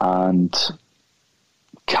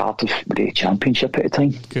Cardiff were the Championship at the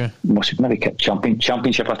time. Must have maybe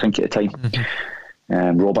Championship, I think, at the time.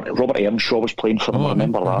 Robert Earnshaw was playing for them. I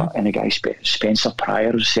remember that, and the guy Spencer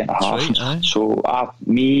Pryor was centre half. Right, so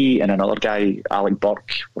me and another guy, Alec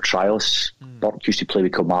Burke, were trialists. Burke used to play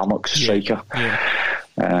with Kilmarnock, striker.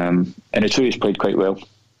 And the two of us played quite well,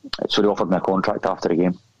 so they offered me a contract after the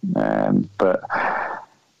game. But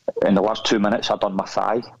in the last 2 minutes, I'd done my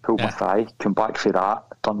thigh, pulled my thigh, come back for that,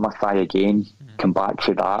 done my thigh again, come back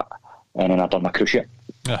for that, and then I'd done my cruciate.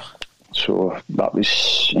 So that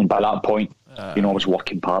was, and by that point, you know, I was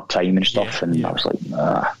working part time and stuff, and I was like,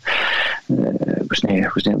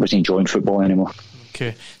 wasn't enjoying football anymore.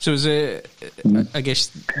 Okay, so was it? I guess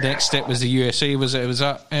the next step was the USA. Was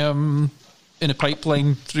that in the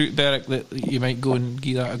pipeline through Berwick that you might go and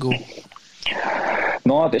give that a go?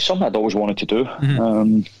 No, it's something I'd always wanted to do.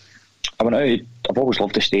 I went out. I've always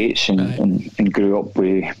loved the States and grew up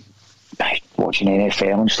with watching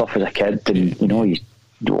NFL and stuff as a kid, and you know, you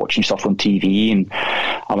watching stuff on TV. And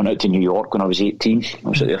I went out to New York when I was 18. I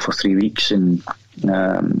was out there for 3 weeks, and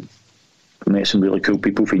met some really cool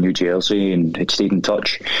people from New Jersey and had stayed in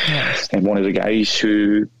touch. Yes. And one of the guys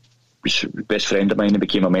who was a best friend of mine and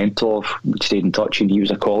became a mentor, we stayed in touch, and he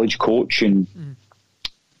was a college coach, and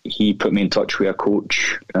he put me in touch with a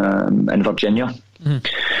coach in Virginia.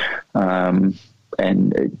 And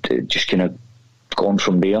it just kind of gone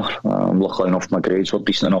from there. Luckily enough, my grades were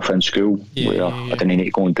decent enough in school where I didn't need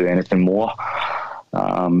to go and do anything more.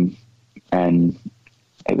 And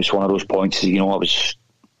it was one of those points, you know, I was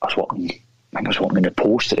working in the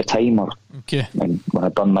post at the time, and when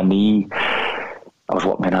I'd done my knee, I was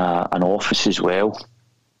working in an office as well.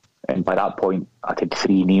 And by that point, I did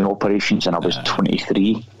 3 knee operations, and I was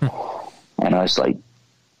 23. And I was like,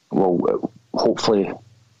 well, hopefully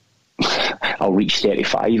I'll reach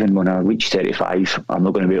 35, and when I reach 35, I'm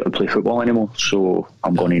not going to be able to play football anymore. So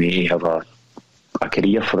I'm going to need to have a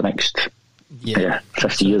career for the next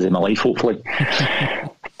 50 years of my life, hopefully.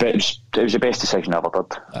 But it was the best decision I ever did.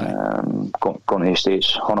 Going to the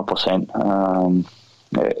States, 100%.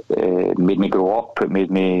 It made me grow up. It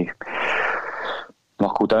made me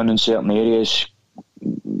knuckle down in certain areas.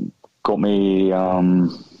 Got me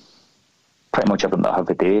pretty much everything that I have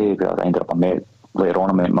today. Later on,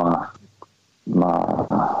 I met my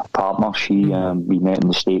partner. We met in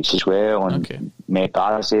the States as well, and met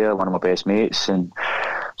Daz there, one of my best mates, and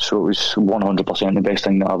so it was 100% the best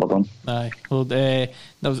thing that I've ever done. Aye, well, that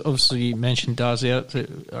was obviously, you mentioned Daz there,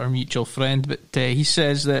 our mutual friend, but he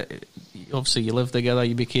says that obviously you lived together,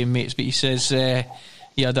 you became mates, but he says you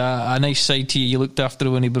had a nice side to you. You looked after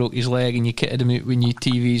him when he broke his leg, and you kitted him out with new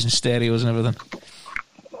TVs and stereos and everything.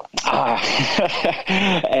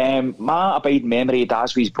 My abiding memory of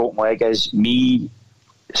Daz's broken leg is me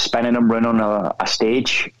spinning him round on a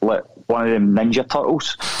stage like one of them Ninja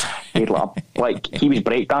Turtles. He had he was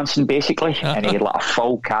breakdancing basically, and he had like a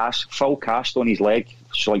full cast on his leg,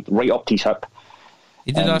 so like right up to his hip.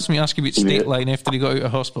 He did ask you about State Line after he got out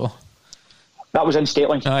of hospital. That was in State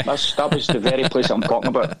Line. That was the very place I'm talking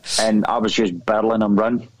about, and I was just barreling him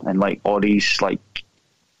run, and like all these like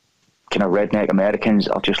kind of redneck Americans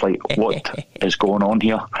are just like, what is going on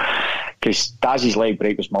here? Because Daz's leg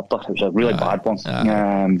break was murder. It was a really bad one,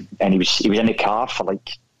 and he was in the car for like,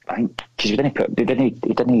 I think, because he never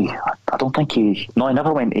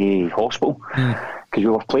went to hospital because we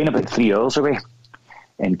were playing about 3 hours away,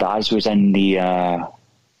 and Daz was in the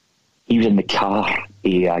car.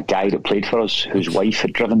 A guy that played for us, whose wife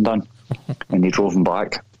had driven down, and they drove him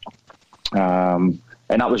back. And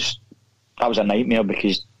that was a nightmare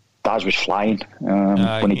because Daz was flying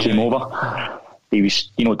when he came over. He was,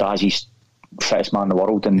 Daz's fittest man in the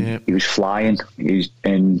world, and he was flying. It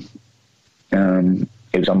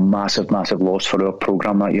was a massive, massive loss for our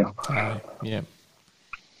programme that year.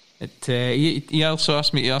 He also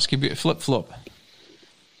asked me to ask you about flip-flop.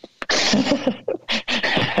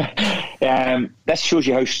 This shows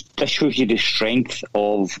you the strength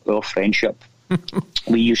of our friendship.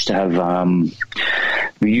 We used to have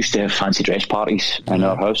fancy dress parties in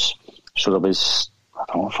our house. So there was, I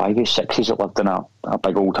don't know, 5 or 6 that lived in a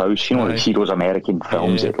big old house. You know, like see those American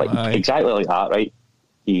films, exactly like that, right?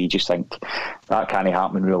 You just think that can't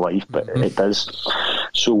happen in real life, but it does.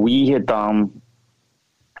 So we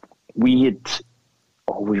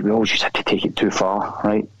always just had to take it too far,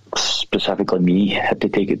 right? Specifically me had to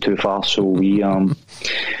take it too far. So we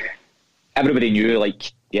everybody knew,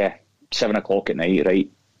 7 o'clock at night,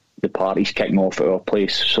 right, the party's kicking off at our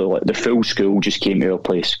place. So like the full school just came to our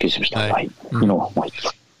place because it was like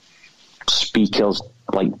speakers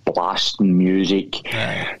like blasting music.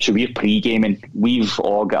 So we're pre-gaming. We've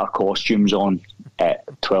all got our costumes on at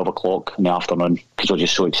 12 o'clock in the afternoon because we're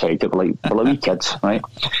just so excited. We're like wee kids, right?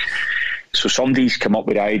 So somebody's come up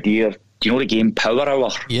with the idea. Do you know the game Power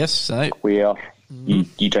Hour? Yes, right. Where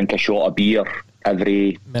you drink a shot of beer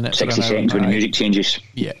every 60 seconds when the music changes.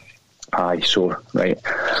 Yeah. Aye, so, right.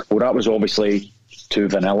 Well, that was obviously too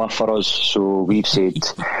vanilla for us, so we've said,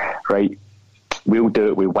 right, we'll do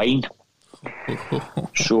it with wine.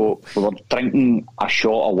 So we were drinking a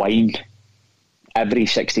shot of wine every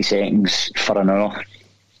 60 seconds for an hour.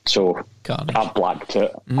 So I blacked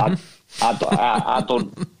it. I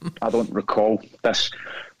don't recall this,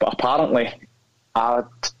 but apparently I'd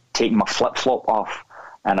taken my flip-flop off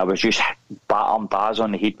and I was just battering Daz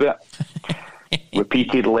on the head with it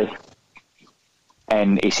repeatedly,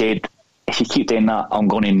 and he said, if you keep doing that, I'm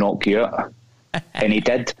going to knock you out. And he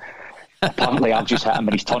did. Apparently I've just hit him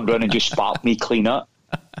and he's turned around and just sparked me clean up,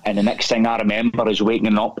 and the next thing I remember is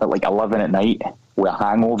waking up at like 11 at night with a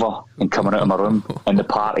hangover and coming out of my room, and the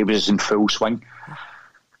party was in full swing.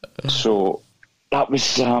 So that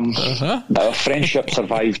was our friendship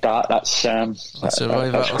survived that. That's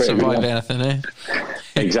survive anything, eh?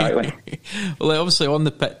 Exactly. Well, obviously on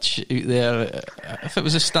the pitch out there, if it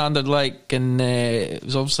was a standard and it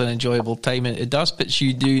was obviously an enjoyable time, it does pitch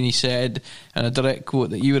you down, he said, in a direct quote,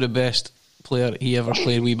 that you were the best player he ever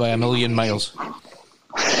played with by a million miles.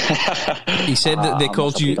 He said that they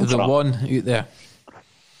called you the one out there.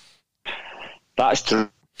 That's true.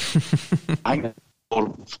 I think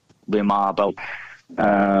with my belt.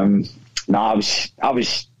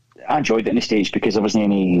 I enjoyed it in the States because there wasn't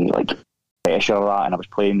any pressure or that, and I was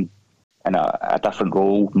playing in a different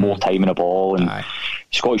role, more time in the ball, and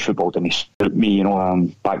Scottish football didn't suit me,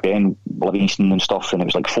 back then, Livingston and stuff, and it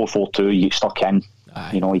was 4-4-2, you get stuck in,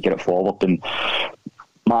 you get it forward, and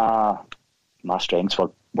my strengths were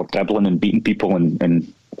dribbling and beating people,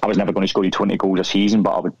 and I was never going to score 20 goals a season,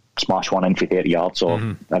 but I would smash one in for 30 yards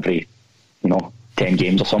or every 10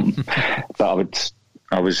 games or something. But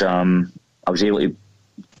I was able to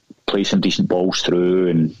play some decent balls through,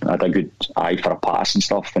 and I had a good eye for a pass and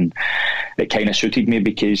stuff, and it kind of suited me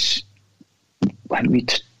because I think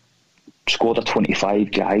we'd squad of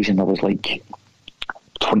 25 guys, and there was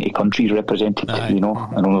 20 countries represented, and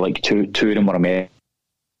only two of them were American.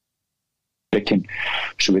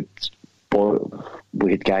 So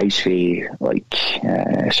we had guys for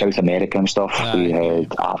South America and stuff. We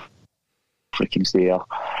had Africans there.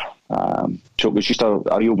 So it was just a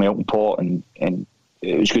real melting pot, and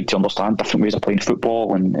it was good to understand different ways of playing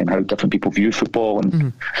football and how different people view football.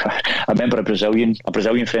 And I remember a Brazilian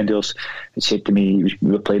friend of ours had said to me,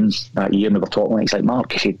 we were playing that year and we were talking, he's like,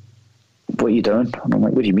 Mark, he said, what are you doing? And I'm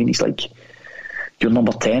like, what do you mean? He's like, you're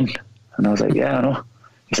number 10. And I was like, yeah, I know.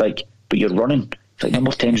 He's like, but you're running. It's like, number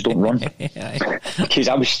 10s don't run. Because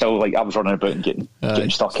I was still I was running about and getting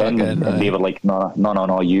stuck in, and they were like, no,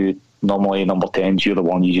 you normally number 10s, you're the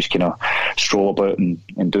one, you just kind of stroll about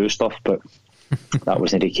and do stuff, but that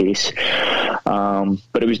wasn't the case.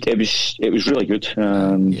 But it was really good.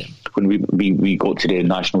 When we got to the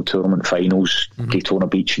national tournament finals, Daytona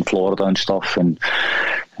Beach in Florida and stuff, and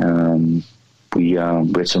we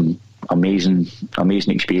had some amazing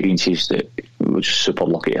experiences that we were just super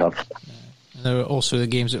lucky to have. And there were also the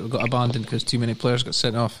games that got abandoned because too many players got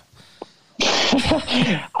sent off.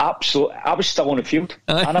 Absolutely, I was still on the field.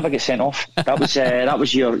 I never get sent off. That was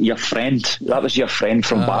your friend. That was your friend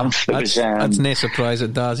from Banff. That's no surprise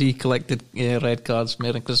at Daz. He collected red cards,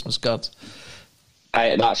 Merry Christmas cards.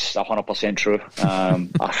 That's 100% true.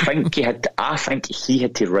 I think he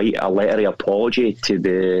had to write a letter of apology to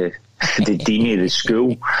the dean of the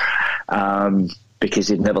school. Because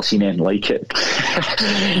they'd never seen anything like it.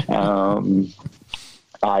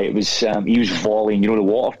 It was he was volleying, the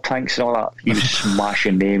water tanks and all that. He was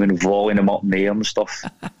smashing them and volleying them up in the air and stuff.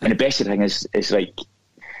 And the best thing is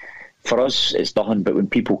for us, it's nothing. But when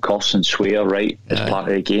people curse and swear, it's part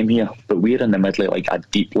of the game here. But we're in the middle of a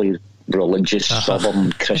deeply religious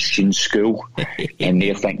southern Christian school, and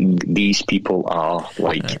they're thinking these people are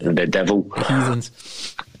the devil. Heathens.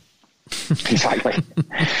 Exactly.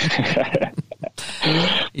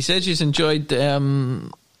 He says he's enjoyed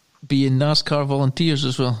being NASCAR volunteers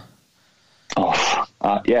as well.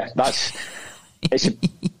 Yeah, it's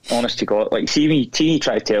honest to God. See me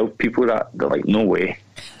try to tell people that, they're like, no way.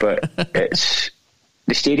 But it's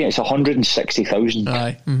the stadium. It's 160,000.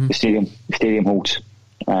 The stadium holds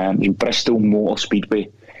in Bristol Motor Speedway,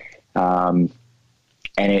 and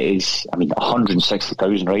it is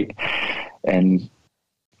 160,000, right? And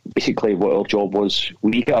basically what our job was,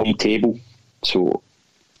 we got a wee table, so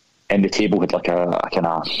and the table had a kind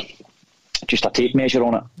of just a tape measure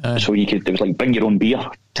on it, so it was bring your own beer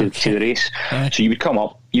to the race. So you would come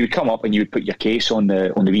up and you would put your case on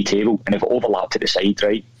the wee table, and if it overlapped to the side,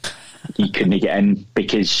 right, you couldn't get in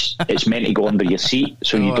because it's meant to go under your seat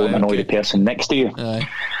so you don't annoy the person next to you.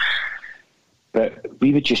 But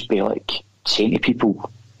we would just be saying to people,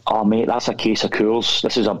 oh mate, that's a case of Coors,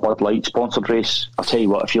 this is a Bud Light sponsored race, I'll tell you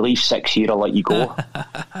what, if you leave 6 here I'll let you go.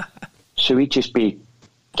 So we'd just be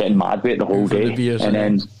getting mad with it the whole day. And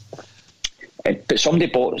then but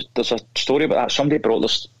there's a story about that, somebody brought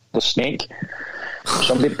the snake.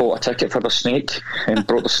 Somebody bought a ticket for the snake and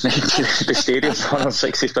brought the snake to the stadium for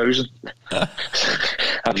 160,000.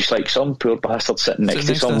 I'm just some poor bastard sitting next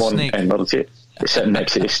to someone and sitting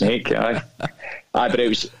next to the snake. But it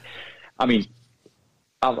was, I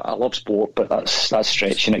love sport, but that's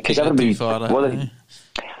stretching it, because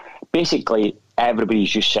basically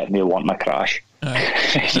everybody's just sitting there wanting a crash.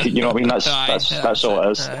 You know what I mean? That's all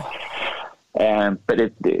it is. But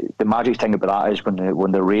the magic thing about that is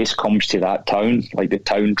when the race comes to that town, the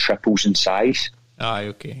town triples in size.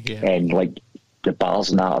 And the bars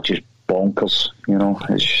and that are just bonkers.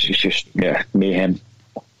 It's just mayhem.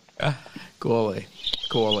 Quality.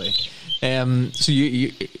 So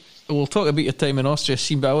you we'll talk about your time in Austria,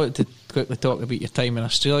 but I wanted to quickly talk about your time in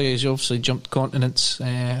Australia. You obviously jumped continents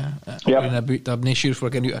in about. I'm not sure if we're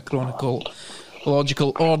going out of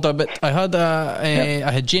chronological order, but I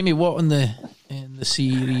had Jamie Watt in the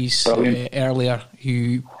series earlier,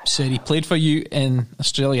 who said he played for you in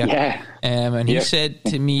Australia, and he said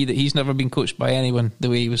to me that he's never been coached by anyone the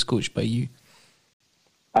way he was coached by you.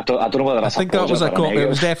 I don't know whether that's. I think that was a compliment. It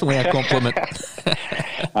was definitely a compliment.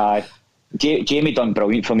 Jamie done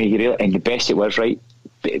brilliant for me. He really, and the best it was, right.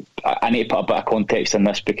 I need to put a bit of context in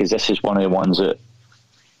this, because this is one of the ones that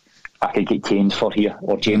I could get caned for here,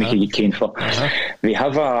 or Jamie could get caned for. They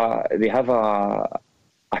have a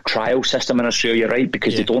trial system in Australia, right?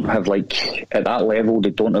 Because they don't have, like, at that level,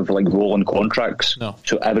 they don't have like rolling contracts. No.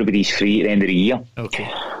 So everybody's free at the end of the year. Okay.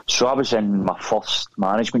 So I was in my first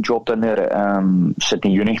management job down there at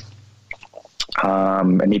Sydney Uni,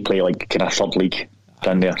 and they play like kind of third league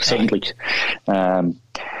down there, second league, and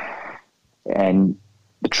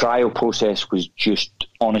the trial process was just,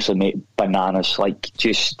 honestly, mate, bananas. Like,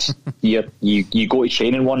 just you go to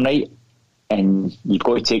training one night and you've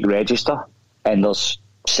got to take register, and there's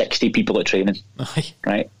 60 people at training,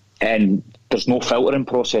 right? And there's no filtering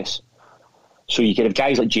process. So you could have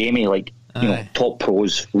guys like Jamie, like, you know, top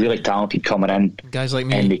pros, really talented, coming in, guys like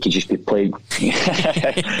me, and they could just be playing.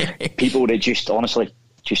 People that just, honestly,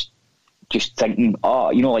 just thinking,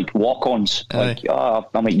 you know, like walk-ons, like,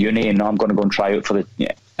 I'm at uni and I'm going to go and try out for the.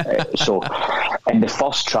 So, in the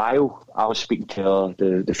first trial, I was speaking to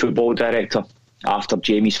the football director after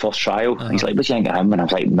Jamie's first trial. He's like, "What do you think of him?" And I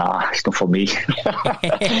was like, "Nah, it's not for me."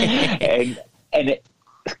 and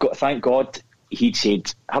thank God he'd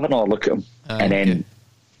said, "Have another look at him," and then.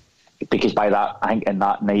 Because by that, I think in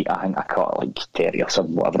that night, I caught like 30 or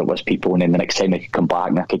something, whatever it was, people, and then the next time I could come back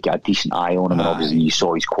and I could get a decent eye on him, and obviously you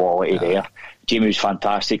saw his quality there. Jamie was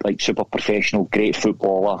fantastic, like super professional, great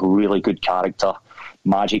footballer, really good character,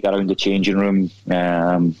 magic around the changing room,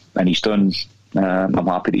 and he's done. I'm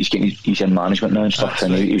happy that he's in management now and stuff.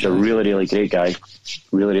 And he was a really, really great guy,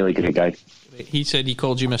 really great guy. He said he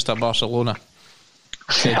called you Mr. Barcelona.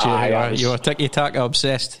 Said you were tiki-taka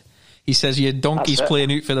obsessed. He says you had donkeys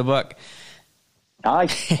playing out for the buck. I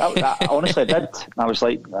honestly did. I was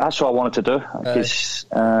like, that's what I wanted to do. Because,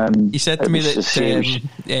 he said to me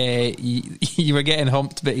that you were getting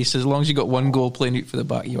humped, but he says as long as you got one goal playing out for the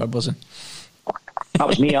buck, you were buzzing. That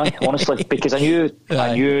was me, honestly, because I knew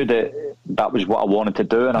that was what I wanted to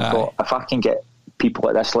do, and I thought, if I can get people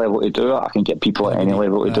at this level to do it, I can get people at any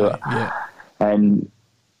level to do it. And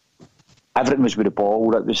everything was with the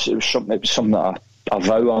ball. It was something that a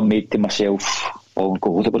vow I made to myself. We're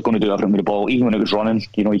going to do everything with the ball, even when it was running.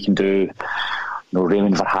 You know, you can do. You know,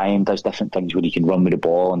 Raymond Verheyen does different things where you can run with the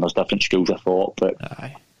ball, and there's different schools of thought. But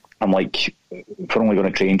I'm like, if we're only going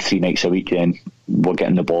to train 3 nights a week, then we're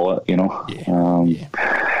getting the ball. You know,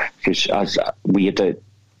 because as we had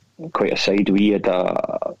quite aside, we had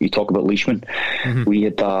you talk about Leishman, we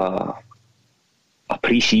had a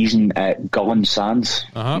pre-season at Gullen Sands.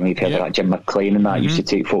 You know, you've heard of that, Jim McLean and that used to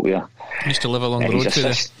take photo. Used to live along the road to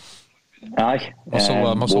this.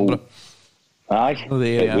 Musselburgh.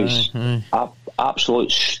 It was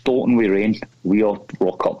absolute stoking with rain. We all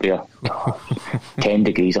rock up there, 10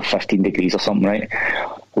 degrees or 15 degrees or something, right?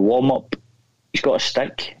 Warm up. He's got a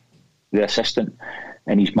stick, the assistant,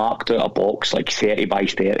 and he's marked out a box like 30 by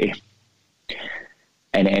 30.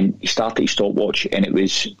 And then he started his stopwatch, and it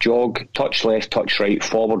was jog, touch left, touch right,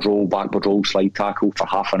 forward roll, backward roll, slide tackle for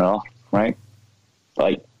half an hour, right?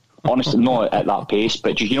 Like, honestly, not at that pace,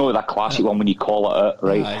 but you know that classic one when you call it out,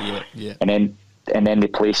 right? And then they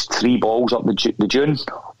placed 3 balls up the dune,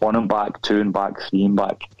 1 and back, 2 and back, 3 and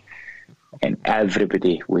back, and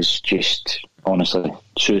everybody was just honestly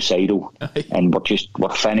suicidal. And we're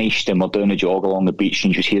finished, and we're doing a jog along the beach,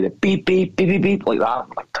 and you just hear the beep beep beep beep beep like that.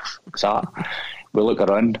 Like, what's that? We look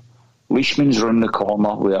around. Leishman's round the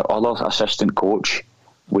corner with our other assistant coach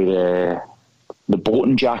with the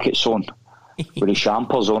boating jackets on. With the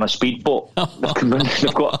champers on a speedboat. They've come round,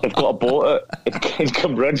 they've got a boat out and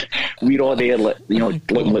come round. We're all there, like, you know,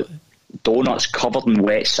 looking like donuts covered in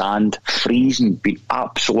wet sand, freezing, being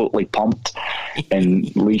absolutely pumped.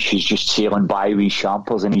 And Leish is just sailing by with his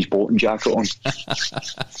champers and his boating jacket on.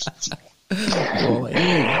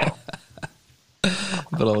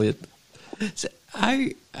 Brilliant. So how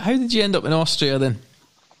did you end up in Austria then?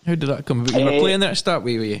 How did that come about? You were playing there to start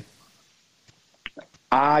with, were you?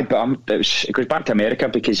 But it goes back to America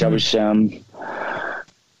because I was doing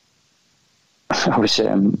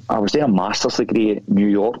a master's degree at New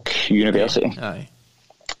York University.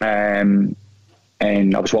 And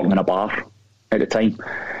I was working in a bar at the time,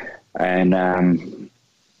 and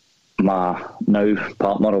my now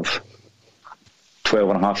partner of 12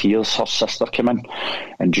 and a half years, her sister came in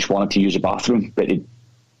and just wanted to use the bathroom, but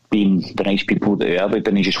being the nice people that they are, they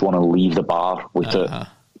didn't just want to leave the bar without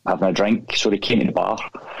having a drink, so they came to the bar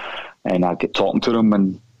and I got talking to them,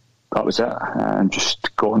 and that was it, and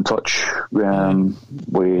just got in touch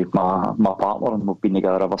with my partner, and we've been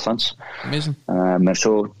together ever since. Amazing. And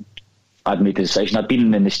so I'd made the decision. I'd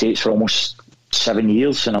been in the States for almost 7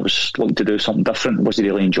 years, and I was looking to do something different. I wasn't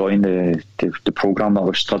really enjoying the programme that I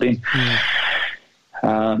was studying.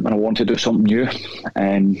 And I wanted to do something new,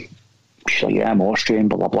 and she's like, yeah, I'm Austrian,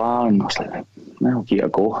 blah blah blah, and I was like, well, I'll give it a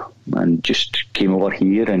go, and just came over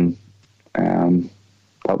here, and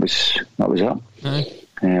that was it.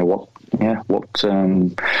 Worked.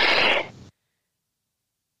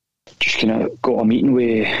 Just kind of got a meeting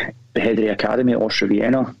with the head of the academy at Austria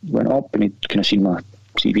Vienna. Went up, and he'd kind of seen my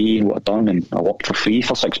CV and what I'd done, and I worked for free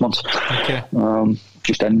for 6 months. Okay.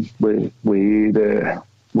 Just in with the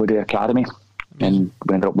academy. And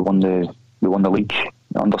we ended up we won the league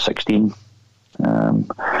under 16, and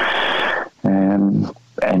then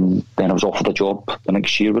I was offered a job the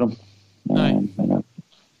next year with them, and I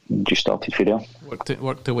just started for there.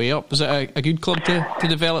 Worked the way up. Was it a good club to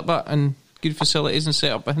develop at, and good facilities and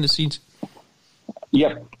set up behind the scenes?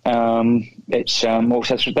 Yeah, it's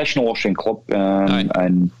a traditional Austrian club,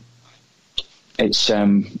 and it's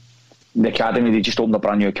the academy. They just opened a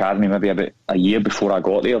brand new academy maybe about a year before I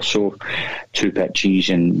got there, so 2 pitches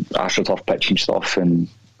and AstroTurf pitch and stuff, and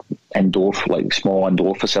indoor, like small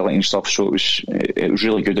indoor facility and stuff, so it was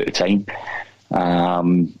really good at the time.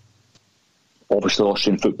 Obviously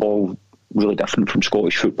Austrian football really different from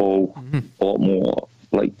Scottish football. A lot more,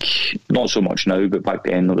 like, not so much now, but back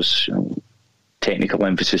then there was technical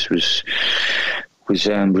emphasis was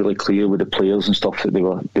really clear with the players and stuff, that they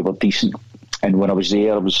were decent. And when I was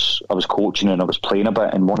there, I was coaching and I was playing a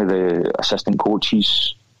bit, and one of the assistant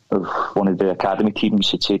coaches of one of the academy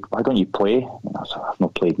teams had said, why don't you play? And I was like, I've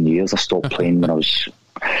not played in years. I stopped playing when I was,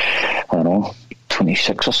 I don't know,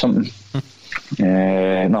 26 or something.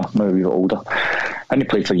 No, maybe a bit older. I hadn't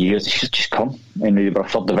played for years. He said, just come. And they were a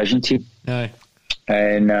third division team. Aye.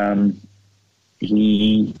 And I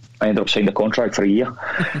ended up signing a contract for a year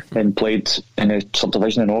and played in a third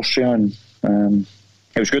division in Austria, and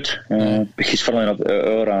it was good, because funnily enough,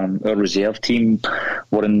 our reserve team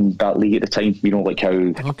were in that league at the time. You know, like how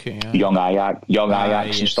young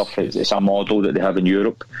Ajax and stuff. It's a model that they have in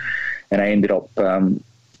Europe. And I ended up,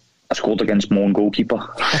 I scored against my own goalkeeper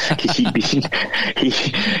because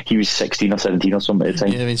he was 16 or 17 or something at the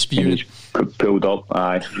time. Yeah, he was pulled up,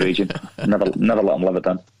 raging. Never let him live it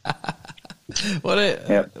down. What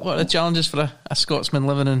are the challenges for a Scotsman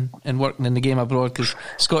living and working in the game abroad? Because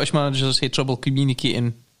Scottish managers had trouble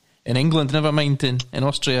communicating in England, never mind in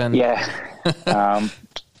Austria.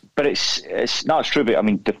 But it's not true. But I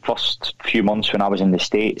mean, the first few months when I was in the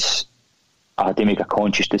States, I had to make a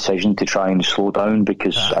conscious decision to try and slow down,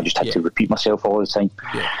 because I just had to repeat myself all the time.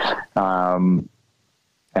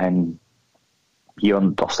 And you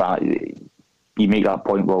understand, you make that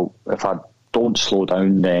point, well, if I don't slow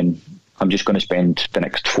down, then I'm just going to spend the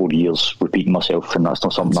next 4 years repeating myself, and that's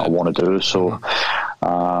not something that I want to do. So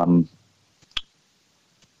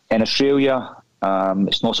in Australia,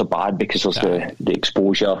 it's not so bad, because there's the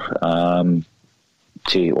exposure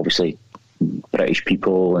to obviously British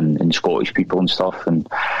people and Scottish people and stuff, and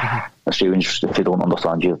Australians, if they don't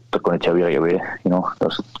understand you, they're going to tell you right away. You know,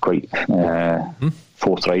 that's quite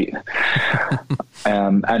forthright.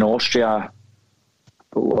 In Austria,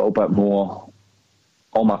 a little bit more.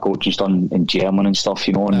 All my coaching's done in German and stuff,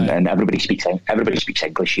 you know, and everybody speaks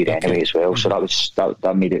English here anyway as well. So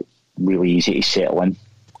that made it really easy to settle in.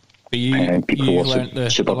 But you learnt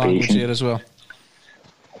the language there as well.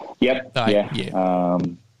 Yep.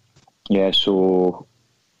 So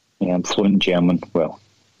I'm fluent in German. Well,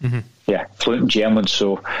 fluent in German.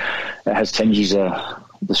 So it has tinges of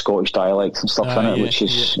the Scottish dialects and stuff in it, which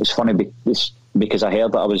is it's funny because I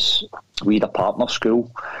heard that we had a partner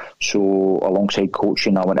school. So alongside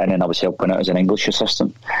coaching, I went in and I was helping out as an English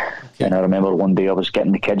assistant. And I remember one day I was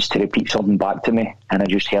getting the kids to repeat something back to me, and I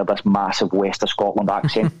just heard this massive West of Scotland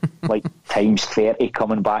accent, like times 30,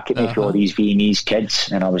 coming back at me for all these Viennese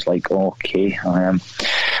kids. And I was like, okay,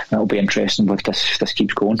 that'll be interesting if this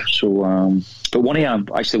keeps going. So, but one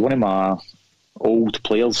of my old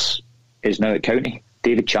players is now at County,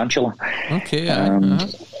 David Chancellor. Okay,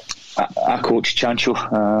 I coached Chancellor,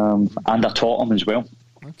 and I taught him as well.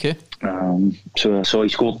 Okay. So he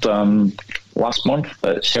scored last month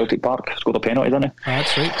at Celtic Park. Scored a penalty, didn't he?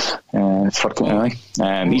 That's right.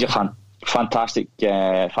 He's fantastic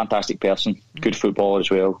person. Good footballer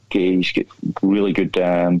as well. He's got really good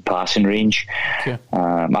passing range. Okay.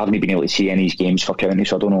 I haven't been able to see any of his games for County,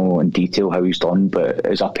 so I don't know in detail how he's done. But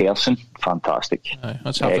as a person, fantastic.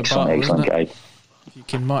 That's half the battle, excellent guy. If you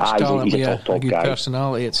can match talent with a good guy.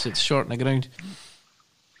 personality, it's short on the ground.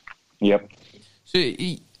 Yep. So,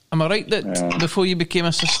 am I right that before you became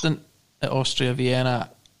assistant at Austria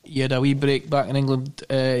Vienna, you had a wee break back in England?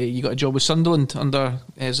 You got a job with Sunderland under,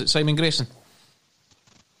 is it Simon Grayson?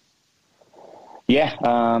 Yeah,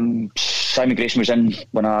 Simon Grayson was in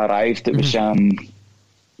when I arrived. It was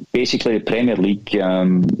basically the Premier League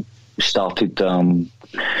started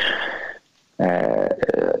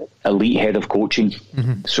elite head of coaching.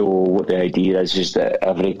 So what the idea is that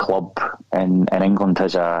every club in England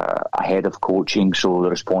has a head of coaching, so the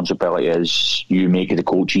responsibility is you make the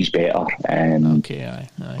coaches better, and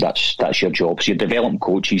that's your job. So you're developing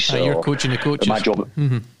coaches. So you're coaching the coaches. My job,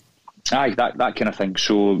 that kind of thing.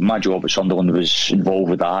 So my job at Sunderland was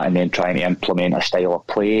involved with that, and then trying to implement a style of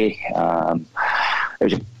play. It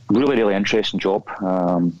was a really, really interesting job.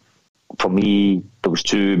 For me, there was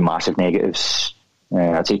two massive negatives.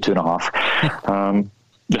 I'd say 2.5.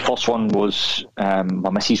 The first one was my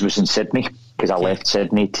missus was in Sydney, because I left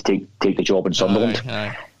Sydney to take the job in Sunderland.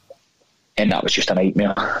 And that was just a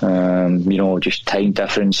nightmare. Just time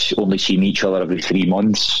difference, only seeing each other every 3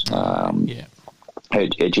 months.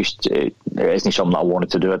 It isn't something that I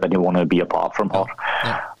wanted to do. I didn't want to be apart from her.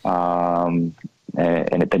 And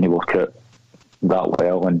it didn't work out that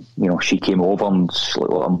well. And she came over and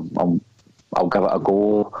I'll give it a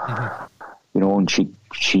go. And she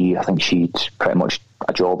I think she'd pretty much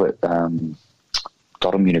a job at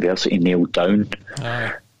Durham University nailed down.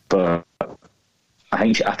 But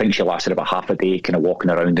I think she lasted about half a day kind of walking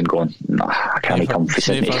around and going, nah, I can't come for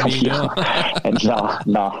Sydney to come here. And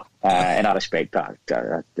nah. And I respect that.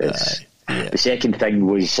 The second thing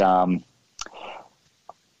was I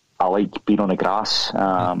like being on the grass,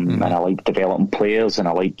 and I like developing players, and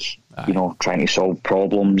I like trying to solve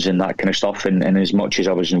problems and that kind of stuff. And as much as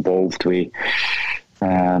I was involved with,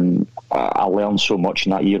 I learned so much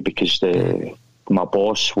in that year, because my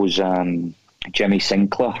boss was Jimmy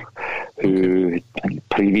Sinclair, who had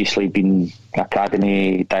previously been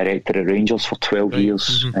academy director at Rangers for 12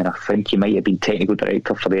 years, and I think he might have been technical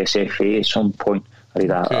director for the SFA at some point. I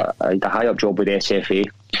had a higher job with the SFA,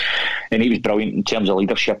 and he was brilliant in terms of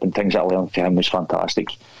leadership, and things that I learned from him was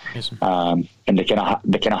fantastic. And the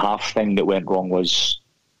kind of half thing that went wrong was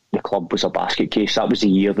the club was a basket case. That was the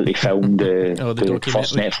year that they filmed the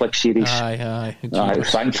first Netflix series.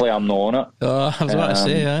 Thankfully, I'm not on it. I was about to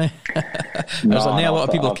say, There's a lot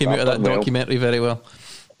of people came out of that documentary very well.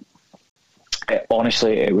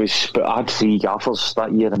 Honestly, it was. But I had 3 gaffers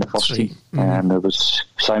that year in the first team. There was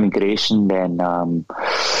Simon Grayson, then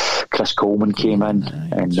Chris Coleman came in,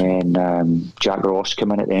 and then Jack Ross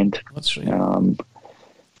came in at the end. That's right.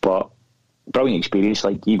 But brilliant experience,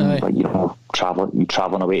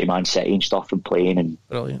 travelling away to Man City and stuff and playing. And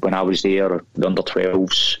brilliant. When I was there, the under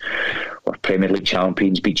 12s were Premier League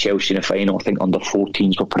champions, beat Chelsea in the final. I think under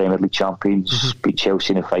 14s were Premier League champions, beat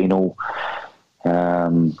Chelsea in the final.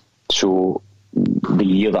 So the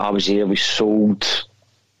year that I was there, we sold.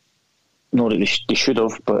 Not that they should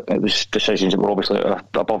have, but it was decisions that were obviously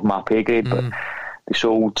above my pay grade. But they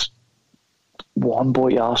sold one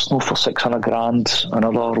boy to Arsenal for 600,000,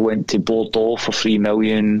 another went to Bordeaux for 3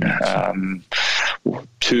 million, 2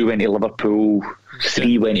 went to Liverpool,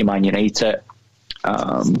 3 went to Man United.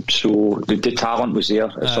 So the talent was there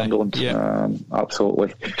at Sunderland.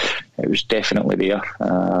 Absolutely, it was definitely there.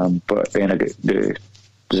 But then as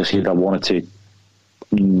I said, I wanted to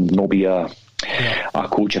not be a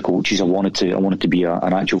coach of coaches. I wanted to be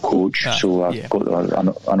an actual coach. So I got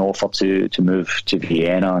an offer to move to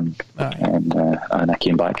Vienna, and I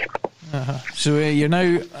came back. So you're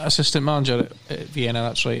now assistant manager at Vienna.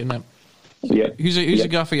 That's right, isn't it? Yeah. Who's the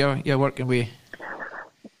gaffer you're working with?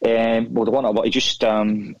 Well, the one I just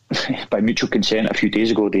by mutual consent a few days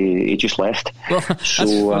ago, he just left. Well, that's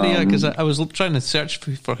funny, because I was trying to search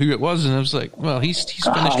for who it was, and I was like, well, he's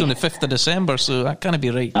finished on the 5th of December, so that can't be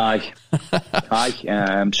right.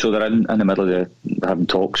 So they're in the middle of having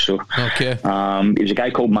talks. So okay. He was a guy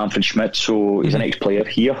called Manfred Schmidt, so he's an ex-player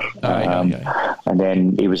here, and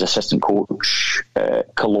then he was assistant coach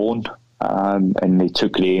at Cologne, and they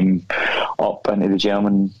took him up into the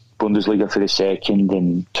German Bundesliga for the second,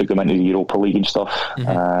 and took him into the Europa League and stuff.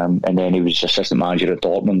 And then he was assistant manager at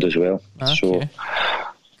Dortmund as well. Okay. So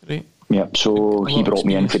great. Yeah, so he brought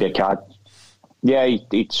me in for the academy. Yeah,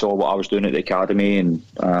 he saw what I was doing at the academy, and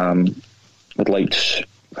I'd liked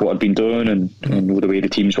what I'd been doing and the way the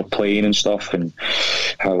teams were playing and stuff, and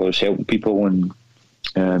how I was helping people. And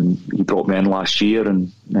he brought me in last year,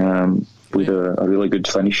 and we had a really good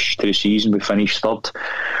finish to the season. We finished third,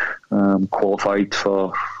 qualified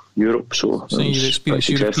for Europe. So you've experienced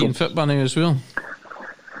European football now as well.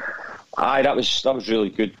 Aye, that was really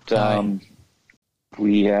good.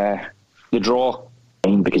 We the draw,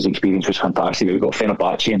 because the experience was fantastic. We got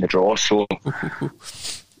Fenerbahce in the draw, so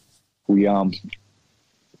we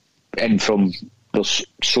and from there's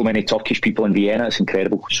so many Turkish people in Vienna, it's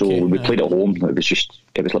incredible. So we played at home. It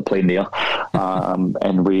was like playing there,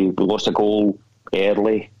 and we lost a goal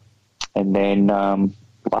early, and then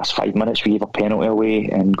last 5 minutes we gave a penalty away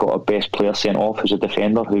and got our best player sent off as a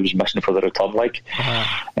defender who was missing for the return leg,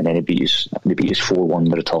 and then they beat us 4-1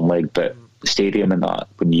 the return leg. But the stadium and that,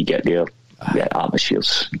 when you get there, the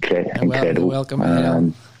atmosphere's incredible.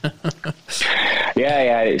 Welcome.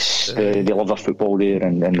 It's they love their football there,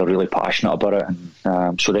 and they're really passionate about it.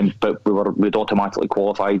 And so then, but we'd automatically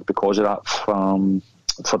qualified because of that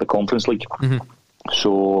for the Conference League.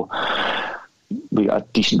 So we got a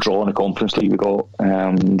decent draw in the Conference League. We got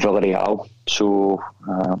Villarreal, so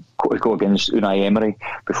we go against Unai Emery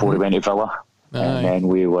before we went to Villa, and then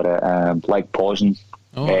we were at Lech Poznan,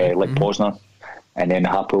 and then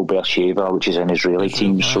Hapoel Beersheva, which is an Israeli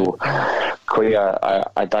team. So quite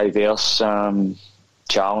a diverse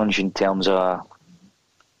challenge in terms of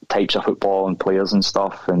types of football and players and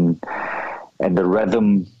stuff, and the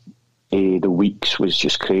rhythm. The weeks was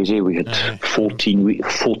just crazy. We had 14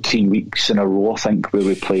 weeks in a row, I think, where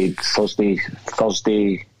we played Sunday,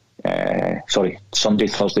 Thursday, Sunday.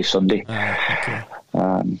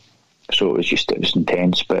 So it was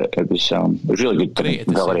intense, but it was really good. Great at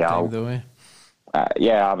the same time, though, eh?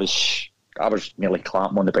 I was nearly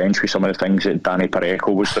clamping on the bench with some of the things that Danny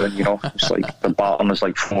Parejo was doing. It's like the baton was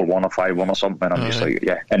like 4-1 or 5-1 or something, and I'm just like,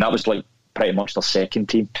 and that was like pretty much their second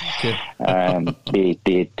team.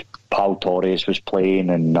 They Paul Torres was playing,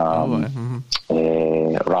 and Raul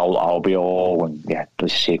Albiol, and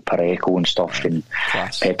let's say Parejo and stuff, and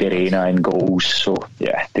Pepe Reina in goals. So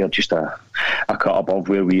they're just a cut above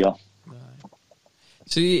where we are.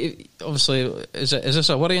 So obviously, is this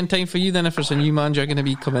a worrying time for you then? If there's a new manager going to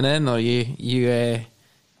be coming in, or you going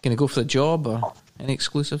to go for the job, or any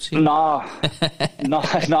exclusives here? No,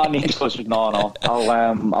 any exclusives. No.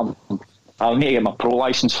 I'll need to get my pro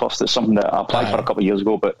licence first. It's something that I applied for a couple of years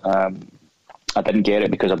ago, but I didn't get it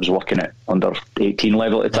because I was working at under 18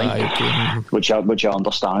 level at the time, which I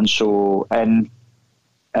understand. So, and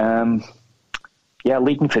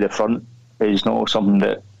leading for the front is not something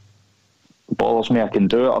that bothers me. I can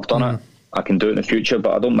do it. I've done it. I can do it in the future,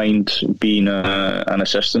 but I don't mind being an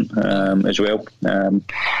assistant as well. A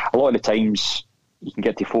lot of the times you can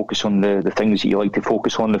get to focus on the things that you like to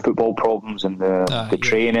focus on, the football problems and the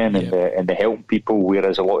training and the helping people,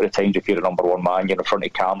 whereas a lot of the times if you're a number one man, you're in front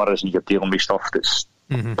of cameras and you're dealing with stuff that's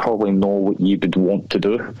probably not what you would want to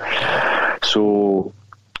do. So,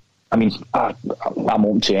 I mean, I'm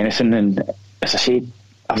open to anything, and as I say,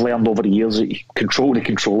 I've learned over the years that you control the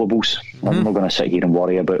controllables. I'm not going to sit here and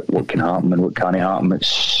worry about what can happen and what can't happen.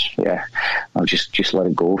 I'll just let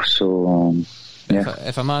it go. So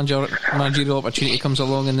if a managerial opportunity comes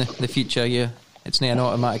along in the future, it's not an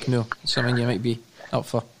automatic no. It's something you might be up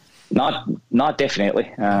for. Not definitely.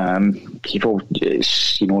 People,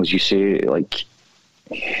 as you say, like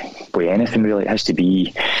with anything really, it has to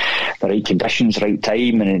be the right conditions, right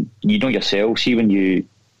time, and yourself. See when you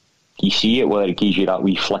see it, whether it gives you that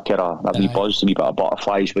wee flicker or that wee buzz, a wee bit of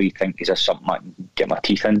butterflies, where you think, is this something I can get my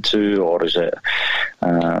teeth into, or is it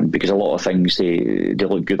because a lot of things they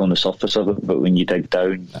look good on the surface of it, but when you dig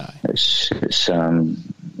down, it's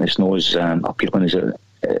not as appealing as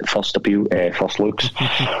it first looks.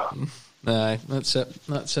 That's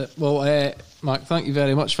it. Well, Mark, thank you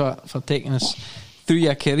very much for taking us through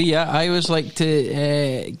your career. I always like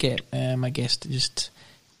to get my guests to just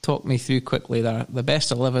talk me through quickly the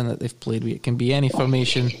best 11 that they've played with. It can be any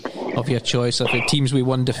formation of your choice. I've had teams with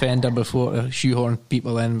one defender before to shoehorn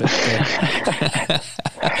people in, but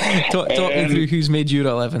talk me through who's made your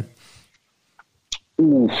 11.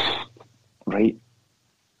 Ooh, right.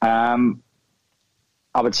 I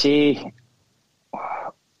would say,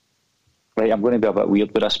 right, I'm going to be a bit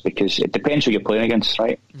weird with this because it depends who you're playing against,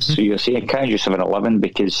 right? So you're saying, can't you just have an 11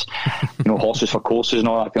 because, horses for courses and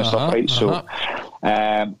all that kind of stuff, right? So,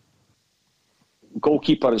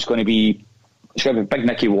 goalkeeper is going to be Big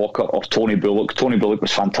Nicky Walker or Tony Bullock. Tony Bullock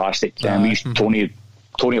was fantastic. Tony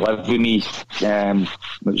lived with me. It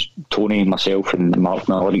was Tony, myself and Mark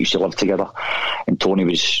Miller used to live together, and Tony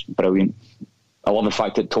was brilliant. I love the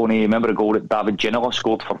fact that Tony, remember a goal that David Ginola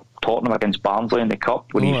scored for Tottenham against Barnsley in the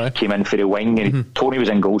Cup when he came in for the wing, and Tony was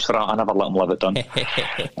in goals for that. I never let him live it done.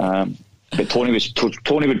 But Tony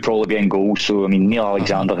would probably be in goals. So I mean, Neil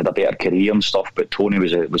Alexander had a better career and stuff, but Tony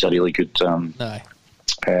was a really good,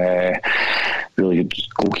 really good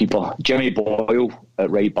goalkeeper. Jimmy Boyle at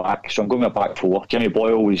right back. So I'm going with a back four. Jimmy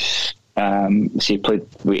Boyle was played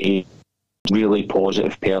with a really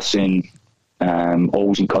positive person.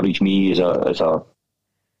 Always encouraged me as a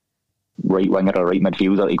right winger or right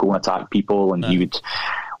midfielder to go and attack people, and he would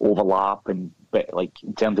overlap, but like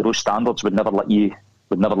in terms of those standards, would never let you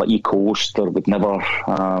coast, or would never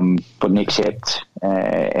wouldn't accept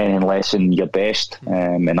anything less than your best,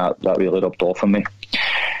 and that really rubbed off on me.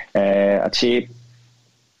 I'd say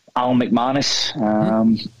Alan McManus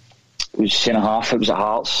was centre half. It was at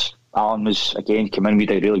Hearts. Alan was, again, came in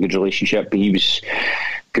with a really good relationship, but he was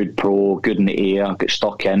good pro, good in the air, got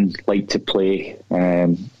stuck in, liked to play,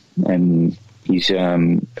 and he's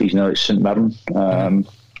now at St Mirren.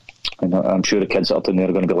 And I'm sure the kids that are down there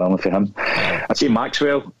are going to be learning for him. I'd say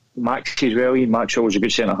Maxwell as well. Ian Maxwell was a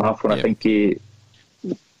good centre half when I think he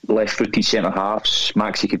left-footed centre halves.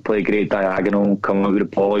 Maxie could play great diagonal, come out with the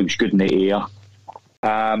ball. He was good in the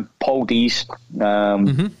air. Paul Dees.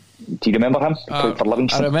 Do you remember him? He played for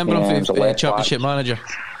Livingston. I remember him for the Championship manager.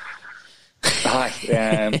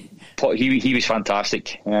 He was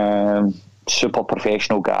fantastic. Super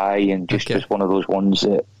professional guy, and just was one of those ones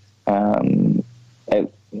that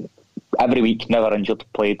every week, never injured,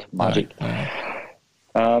 played magic.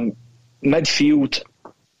 Midfield.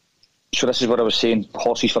 So this is what I was saying: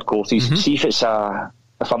 horses for courses. See if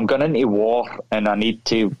I'm going into war and I need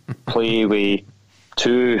to play with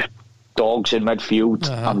two dogs in midfield,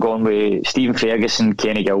 I'm going with Stephen Ferguson,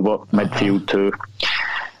 Kenny Gilbert, midfield too.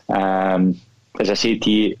 As I said to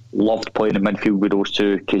you, loved playing in midfield with those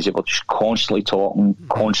two because they were just constantly talking,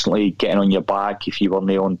 constantly getting on your back if you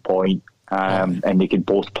weren't on point, and they could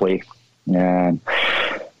both play.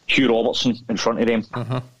 Hugh Robertson in front of them.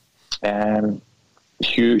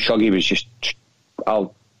 Shuggy was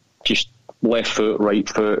just left foot, right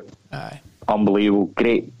foot, unbelievable,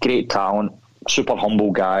 great talent, super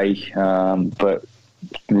humble guy, but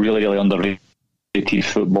really, really underrated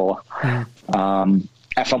footballer.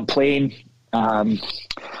 If I'm playing,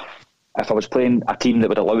 if I was playing a team that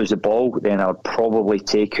would allow us the ball, then I would probably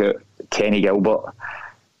take out Kenny Gilbert,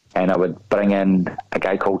 and I would bring in a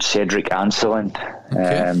guy called Cedric Anselin,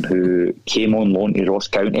 who came on loan to Ross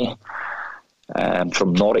County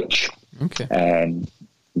from Norwich, and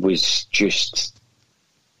was just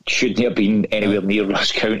shouldn't have been anywhere near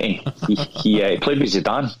Ross County. He played with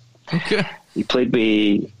Zidane. He played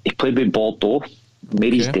with Bordeaux.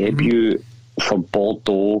 Made his debut for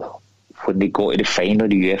Bordeaux when they got to the final of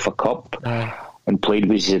the UEFA Cup, and played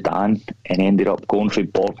with Zidane, and ended up going from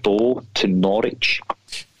Bordeaux to Norwich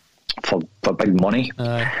for big money.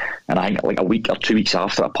 And I think like a week or 2 weeks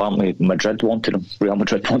after, apparently Real Madrid wanted him.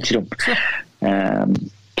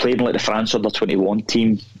 Played in like the France under-21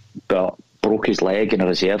 team, but broke his leg in a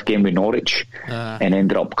reserve game with Norwich, and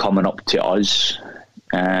ended up coming up to us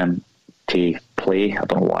to play. I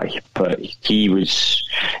don't know why, but he was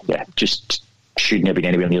just shouldn't have been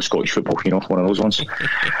anywhere near Scottish football, one of those ones.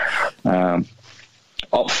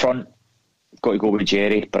 Up front, got to go with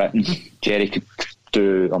Jerry Britton. Jerry could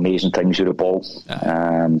do amazing things with the ball.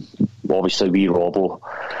 Obviously we Robbo,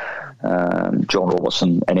 John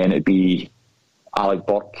Robertson, and then it'd be Alec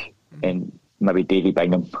Burke and maybe Davy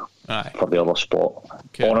Bingham for the other spot.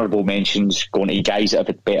 Honourable mentions going to guys that have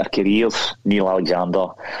had better careers: Neil Alexander,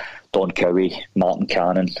 Don Cowie, Martin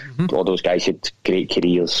Cannon. All those guys had great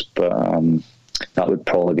careers, but that would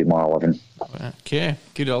probably be my 11. Okay,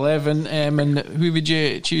 good 11. And who would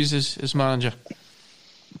you choose as manager?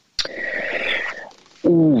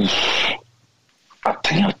 Ooh, I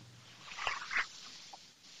think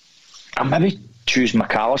I maybe choose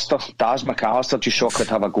McAllister, Daz McAllister, just so I could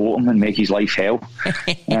have a go at him and make his life hell.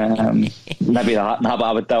 Maybe that. No,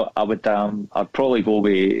 but I'd probably go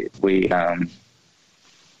with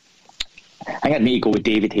I think I'd need to go with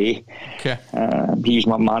David Hay. He was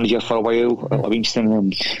my manager for a while at Livingston,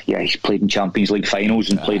 and he's played in Champions League finals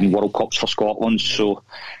and played in World Cups for Scotland. So,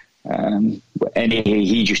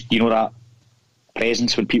 he just, that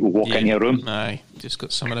presence when people walk in your room. Just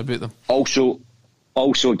got something about them.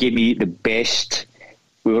 Also gave me the best.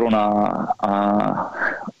 We were on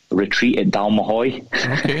a retreat at Dalmahoy,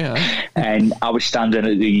 and I was standing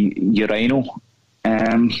at the urinal,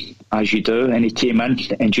 as you do, and he came in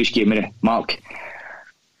and just gave me the Mark,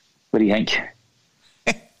 what do you think?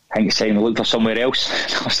 I think it's time to look for somewhere else.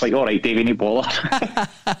 I was like, all right, Dave, any bother.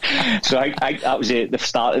 So I that was the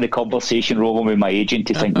start of the conversation rolling with my agent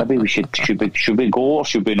to think maybe we should we go or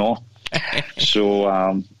should we not?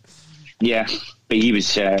 So yeah, but he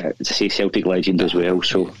was, as I say, Celtic legend as well.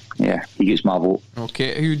 So yeah, he gets my vote.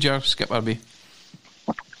 Okay, who'd your skipper be?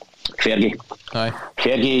 Fergie. Aye.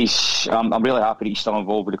 Fergie's. I'm really happy that he's still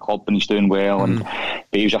involved with the club and he's doing well. And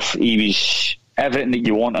he was everything that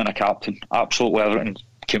you want in a captain. Absolutely everything.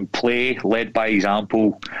 Can play, led by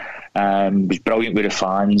example. Was brilliant with the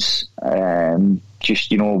fans.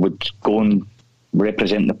 Just would go and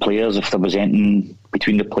represent the players if there was anything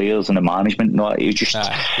between the players and the management. No, it was just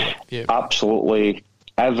absolutely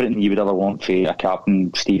everything you would ever want for a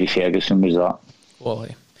captain. Stevie Ferguson was that. Well,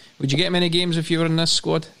 would you get many games if you were in this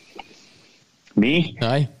squad? Me?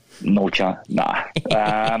 Aye. No chance. Nah.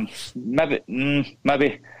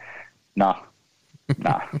 Maybe. Nah.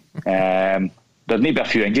 There'd maybe a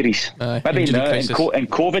few injuries. Aye, maybe injury in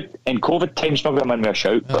COVID times, maybe I'm in with a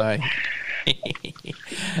shout. But aye.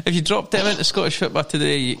 If you dropped them into Scottish football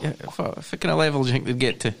today, what kind of level do you think they'd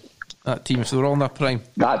get to? That team, if they were all in their prime.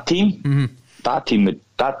 That team, that team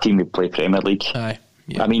would play Premier League. Aye.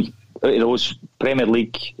 Yeah. I mean, out of those Premier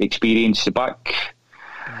League experience, the back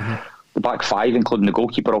five, including the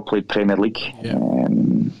goalkeeper, all played Premier League. Yeah.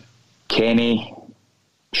 Kenny,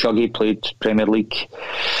 Shuggy played Premier League.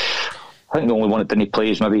 I think the only one that didn't play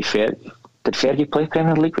is maybe did Fergie play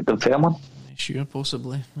Premier League with Dunfermline? Sure,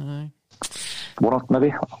 possibly. Aye. One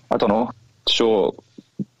maybe, I don't know. So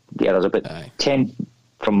yeah, there's about 10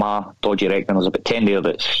 from my dodgy reckoning. There's about 10 there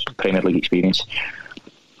that's Premier League experience.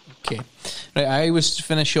 Okay, right. I always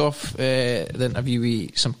finish off the interview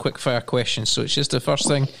with some quick fire questions. So it's just the first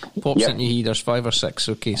thing pops into your head. There's 5 or 6.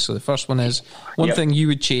 Okay, so the first one is one thing you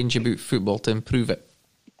would change about football to improve it.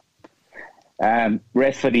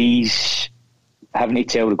 Referees having to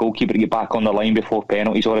tell the goalkeeper to get back on the line before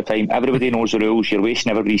penalties all the time. Everybody knows the rules. You're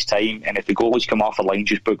wasting everybody's time, and if the goalies come off the line,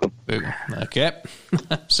 just book them. Okay.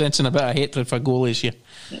 Sensing a bit of hatred for goalies here.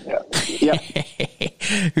 Yeah.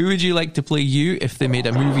 Who would you like to play you if they made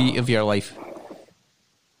a movie of your life?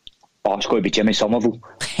 Oh, it's got to be Jimmy Somerville.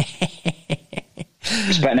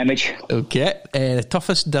 Spitting image. Okay. The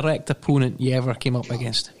toughest direct opponent you ever came up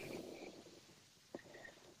against?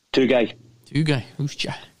 Two guy. Who's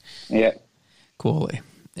cha? Yeah. Quality.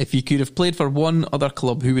 If you could have played for one other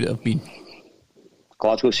club, who would it have been?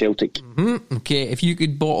 Glasgow Celtic. Mm-hmm. Okay. If you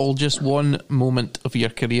could bottle just one moment of your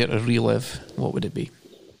career to relive, what would it be?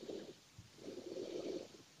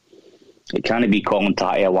 It can't be calling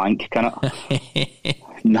Tatty a wank, can it?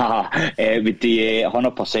 Nah, it would be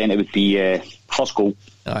 100%. It would be first goal.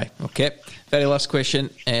 Aye. Okay. Very last question.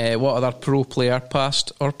 What other pro player,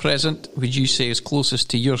 past or present, would you say is closest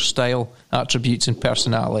to your style, attributes and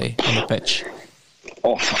personality on the pitch?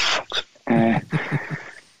 Oh, for fuck's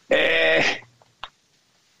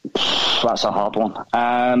that's a hard one.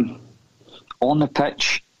 On the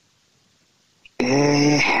pitch,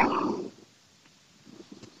 boom,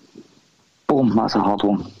 that's a hard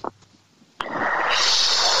one.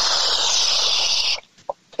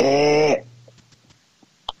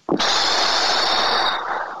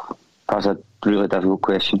 That's a really difficult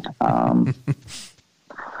question.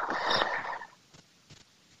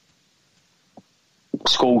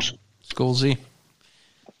 Scholesy.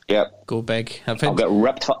 Yep. Go big. I'll get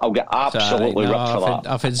ripped. I'll get absolutely ripped for that.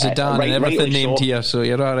 I've had Zidane and everything named here, so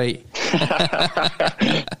you're all right.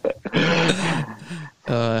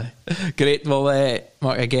 Great. Well,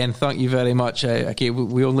 Mark, again, thank you very much. Okay,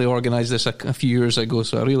 we only organised this a few years ago,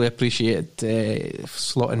 so I really appreciate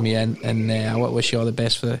slotting me in, and I wish you all the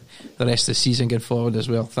best for the rest of the season going forward as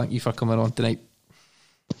well. Thank you for coming on tonight.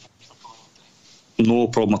 No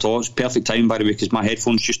problem at all. It's perfect time, by the way, because my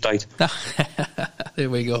headphones just died.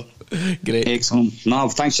 There we go. Great. Excellent. No,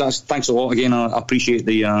 thanks a lot again. I appreciate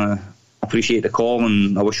the call,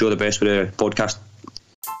 and I wish you all the best with the podcast.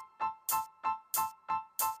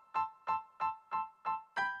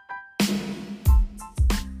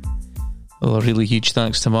 Well, a really huge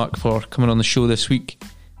thanks to Mark for coming on the show this week.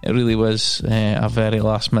 It really was a very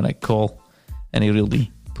last minute call, and he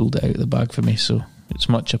really pulled it out of the bag for me, so it's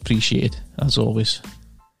much appreciated, as always.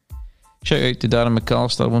 Shout out to Darren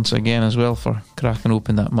McAllister once again as well for cracking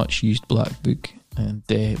open that much used black book and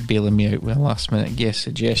bailing me out with a last minute guest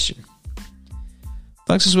suggestion.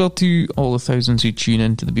 Thanks as well to all the thousands who tune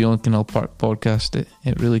in to the Beyond Canal Park podcast.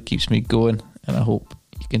 It really keeps me going, and I hope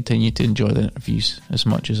you continue to enjoy the interviews as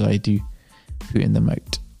much as I do putting them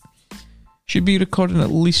out. Should be recording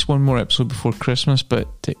at least one more episode before Christmas, but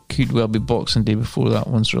it could well be Boxing Day before that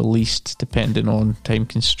one's released, depending on time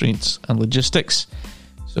constraints and logistics.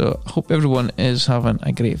 So I hope everyone is having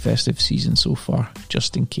a great festive season so far,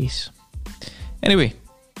 just in case. Anyway,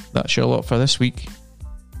 that's your lot for this week.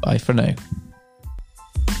 Bye for now.